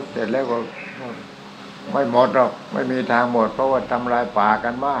ผาเสร็จแล้วก็ไม่หมดหรอกไม่มีทางหมดเพราะว่าทำลายป่ากั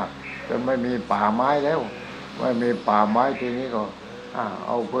นมากจนไม่มีป่าไม้แล้วไม่มีป่าไม้ทีนี้ก็เ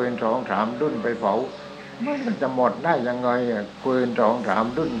อาปืน2-3ดุ้นไปเผามันจะหมดได้ยังไงปืน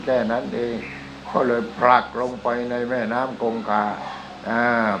2-3ดุ้นแค่นั้นเองก็เลยผลักลงไปในแม่น้ำคงคา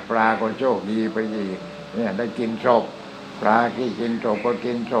ปลาก็โชคดีไปอีกเนี่ยได้กินศพปลาที่กินศพก็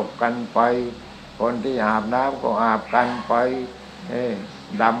กินศพกันไปคนที่อาบน้ำก็อาบกันไป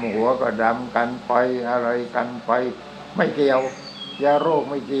ดำหัวก็ดำกันไปอะไรกันไปไม่เกี่ยวยาโรค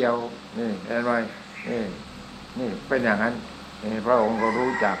ไม่เกี่ยวนี่เห็นไหมนี่เป็นอย่างนั้นพระองค์ก็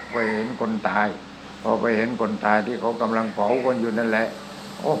รู้จักไปเห็นคนตายพอไปเห็นคนตายที่เขากำลังเผาคนอยู่นั่นแหละ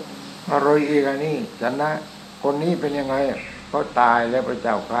อะไรอีกนี่จันนะคนนี้เป็นยังไงเขาตายแล้วพระเ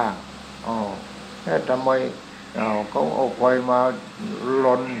จ้าข้าแต่ทำไมเขาเอาไฟมาล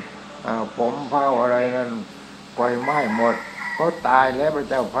นผมเผาอะไรนั่นไฟไหม้หมดเขาตายแล้วพระ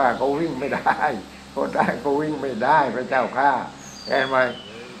เจ้าข้าเขาวิ่งไม่ได้เขาได้เขาวิ่งไม่ได้พระเจ้าข้าเห็นไหม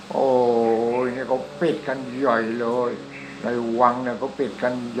นี่เขาปิดกันใหญ่เลยในวังเนี่ยเขาปิดกั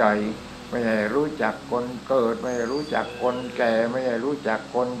นใหญ่ไม่ให้รู้จักคนเกิดไม่ให้รู้จักคนแก่ไม่ให้รู้จัก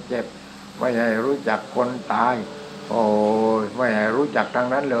คนเจ็บไม่ให้รู้จักคนตายไม่ให้รู้จักทั้ง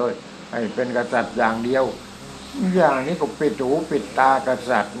นั้นเลยให้เป็นกษัตริย์อย่างเดียวอย่างนี้ก็ปิดหูปิดตาก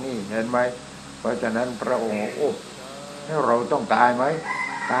ษัตริย์นี่เห็นไหมเพราะฉะนั้นพระองค์เราต้องตายไหม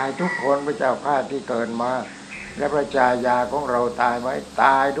ตายทุกคนพระเจ้าข้าที่เกิดมาและพระชายาของเราตายไหมต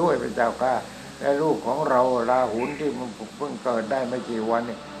ายด้วยพระเจ้าข้าและลูกของเราราหุลที่เพิ่งเกิดได้ไม่กี่วัน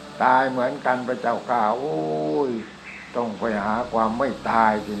นี่ตายเหมือนกันพระเจ้าข้าต้องไปหาความไม่ตา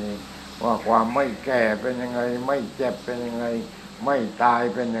ยทีนี้ว่าความไม่แก่เป็นยังไงไม่เจ็บเป็นยังไงไม่ตาย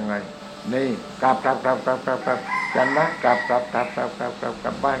เป็นยังไงนี่กลับจันนะกลั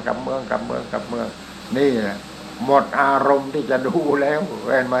บบ้านกลับเมืองนี่แหละหมดอารมณ์ที่จะดูแล้วเ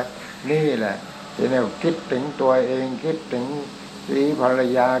ห็นไหมนี่แหละทีนี้คิดถึงตัวเองคิดถึงสีภรร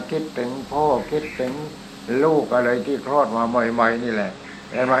ยาคิดถึงพ่อคิดถึงลูกอะไรที่คลอดมาใหม่ๆนี่แหละ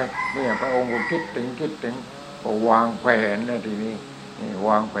เห็นไหมนี่พระองค์ก็คิดถึงก็วางแผนนะทีนี้นี่ว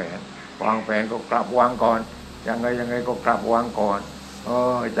างแผนก็กลับวางก่อนยังไงก็กลับวางก่อน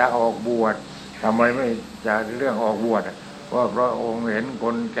จะออกบวชทำไมไม่จะเรื่องออกบวชเพราะพระองค์เห็นค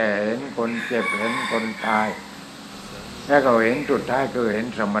นแก่เห็นคนเจ็บเห็นคนตายแล้วก็เห็นจุดท้ายคือเห็น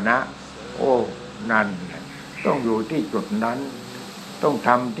สมณะนั่นต้องอยู่ที่จุดนั้นต้องท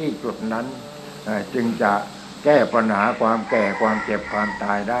ำที่จุดนั้นจึงจะแก้ปัญหาความแก่ความเจ็บความต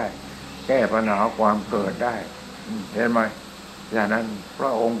ายได้แก้ปัญหาความเกิดได้เห็นไหมอย่างนั้นพร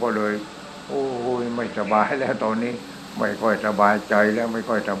ะองค์ก็เลยไม่สบายแล้วตอนนี้ไม่ค่อยสบายใจแล้ว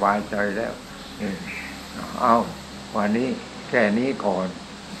วันนี้แค่นี้ก่อน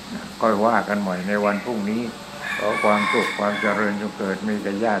ค่อยว่ากันใหม่ในวันพรุ่งนี้ขอความสุขความเจริญจงเกิดมีแ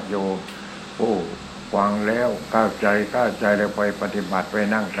ก่ญาติโยมฟังแล้วเข้าใจแล้วไปปฏิบัติไป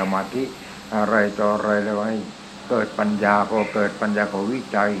นั่งสมาธิอะไรต่ออะไรแล้วให้เกิดปัญญาพอเกิดปัญญาก็วิ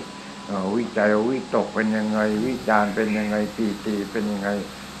จัยวิตกเป็นยังไงวิจารเป็นยังไงปีติเป็นยังไง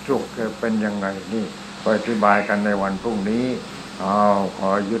สุขเป็นยังไงนี่ ไปอธิบายกันในวันพรุ่งนี้ข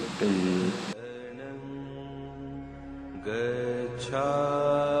อยุติ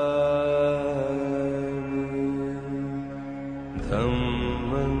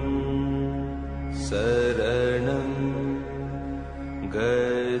Dhammam saranam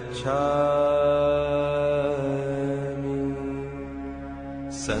gacchami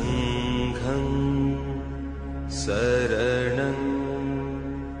Sangham saranam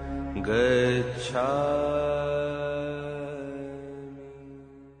gacchami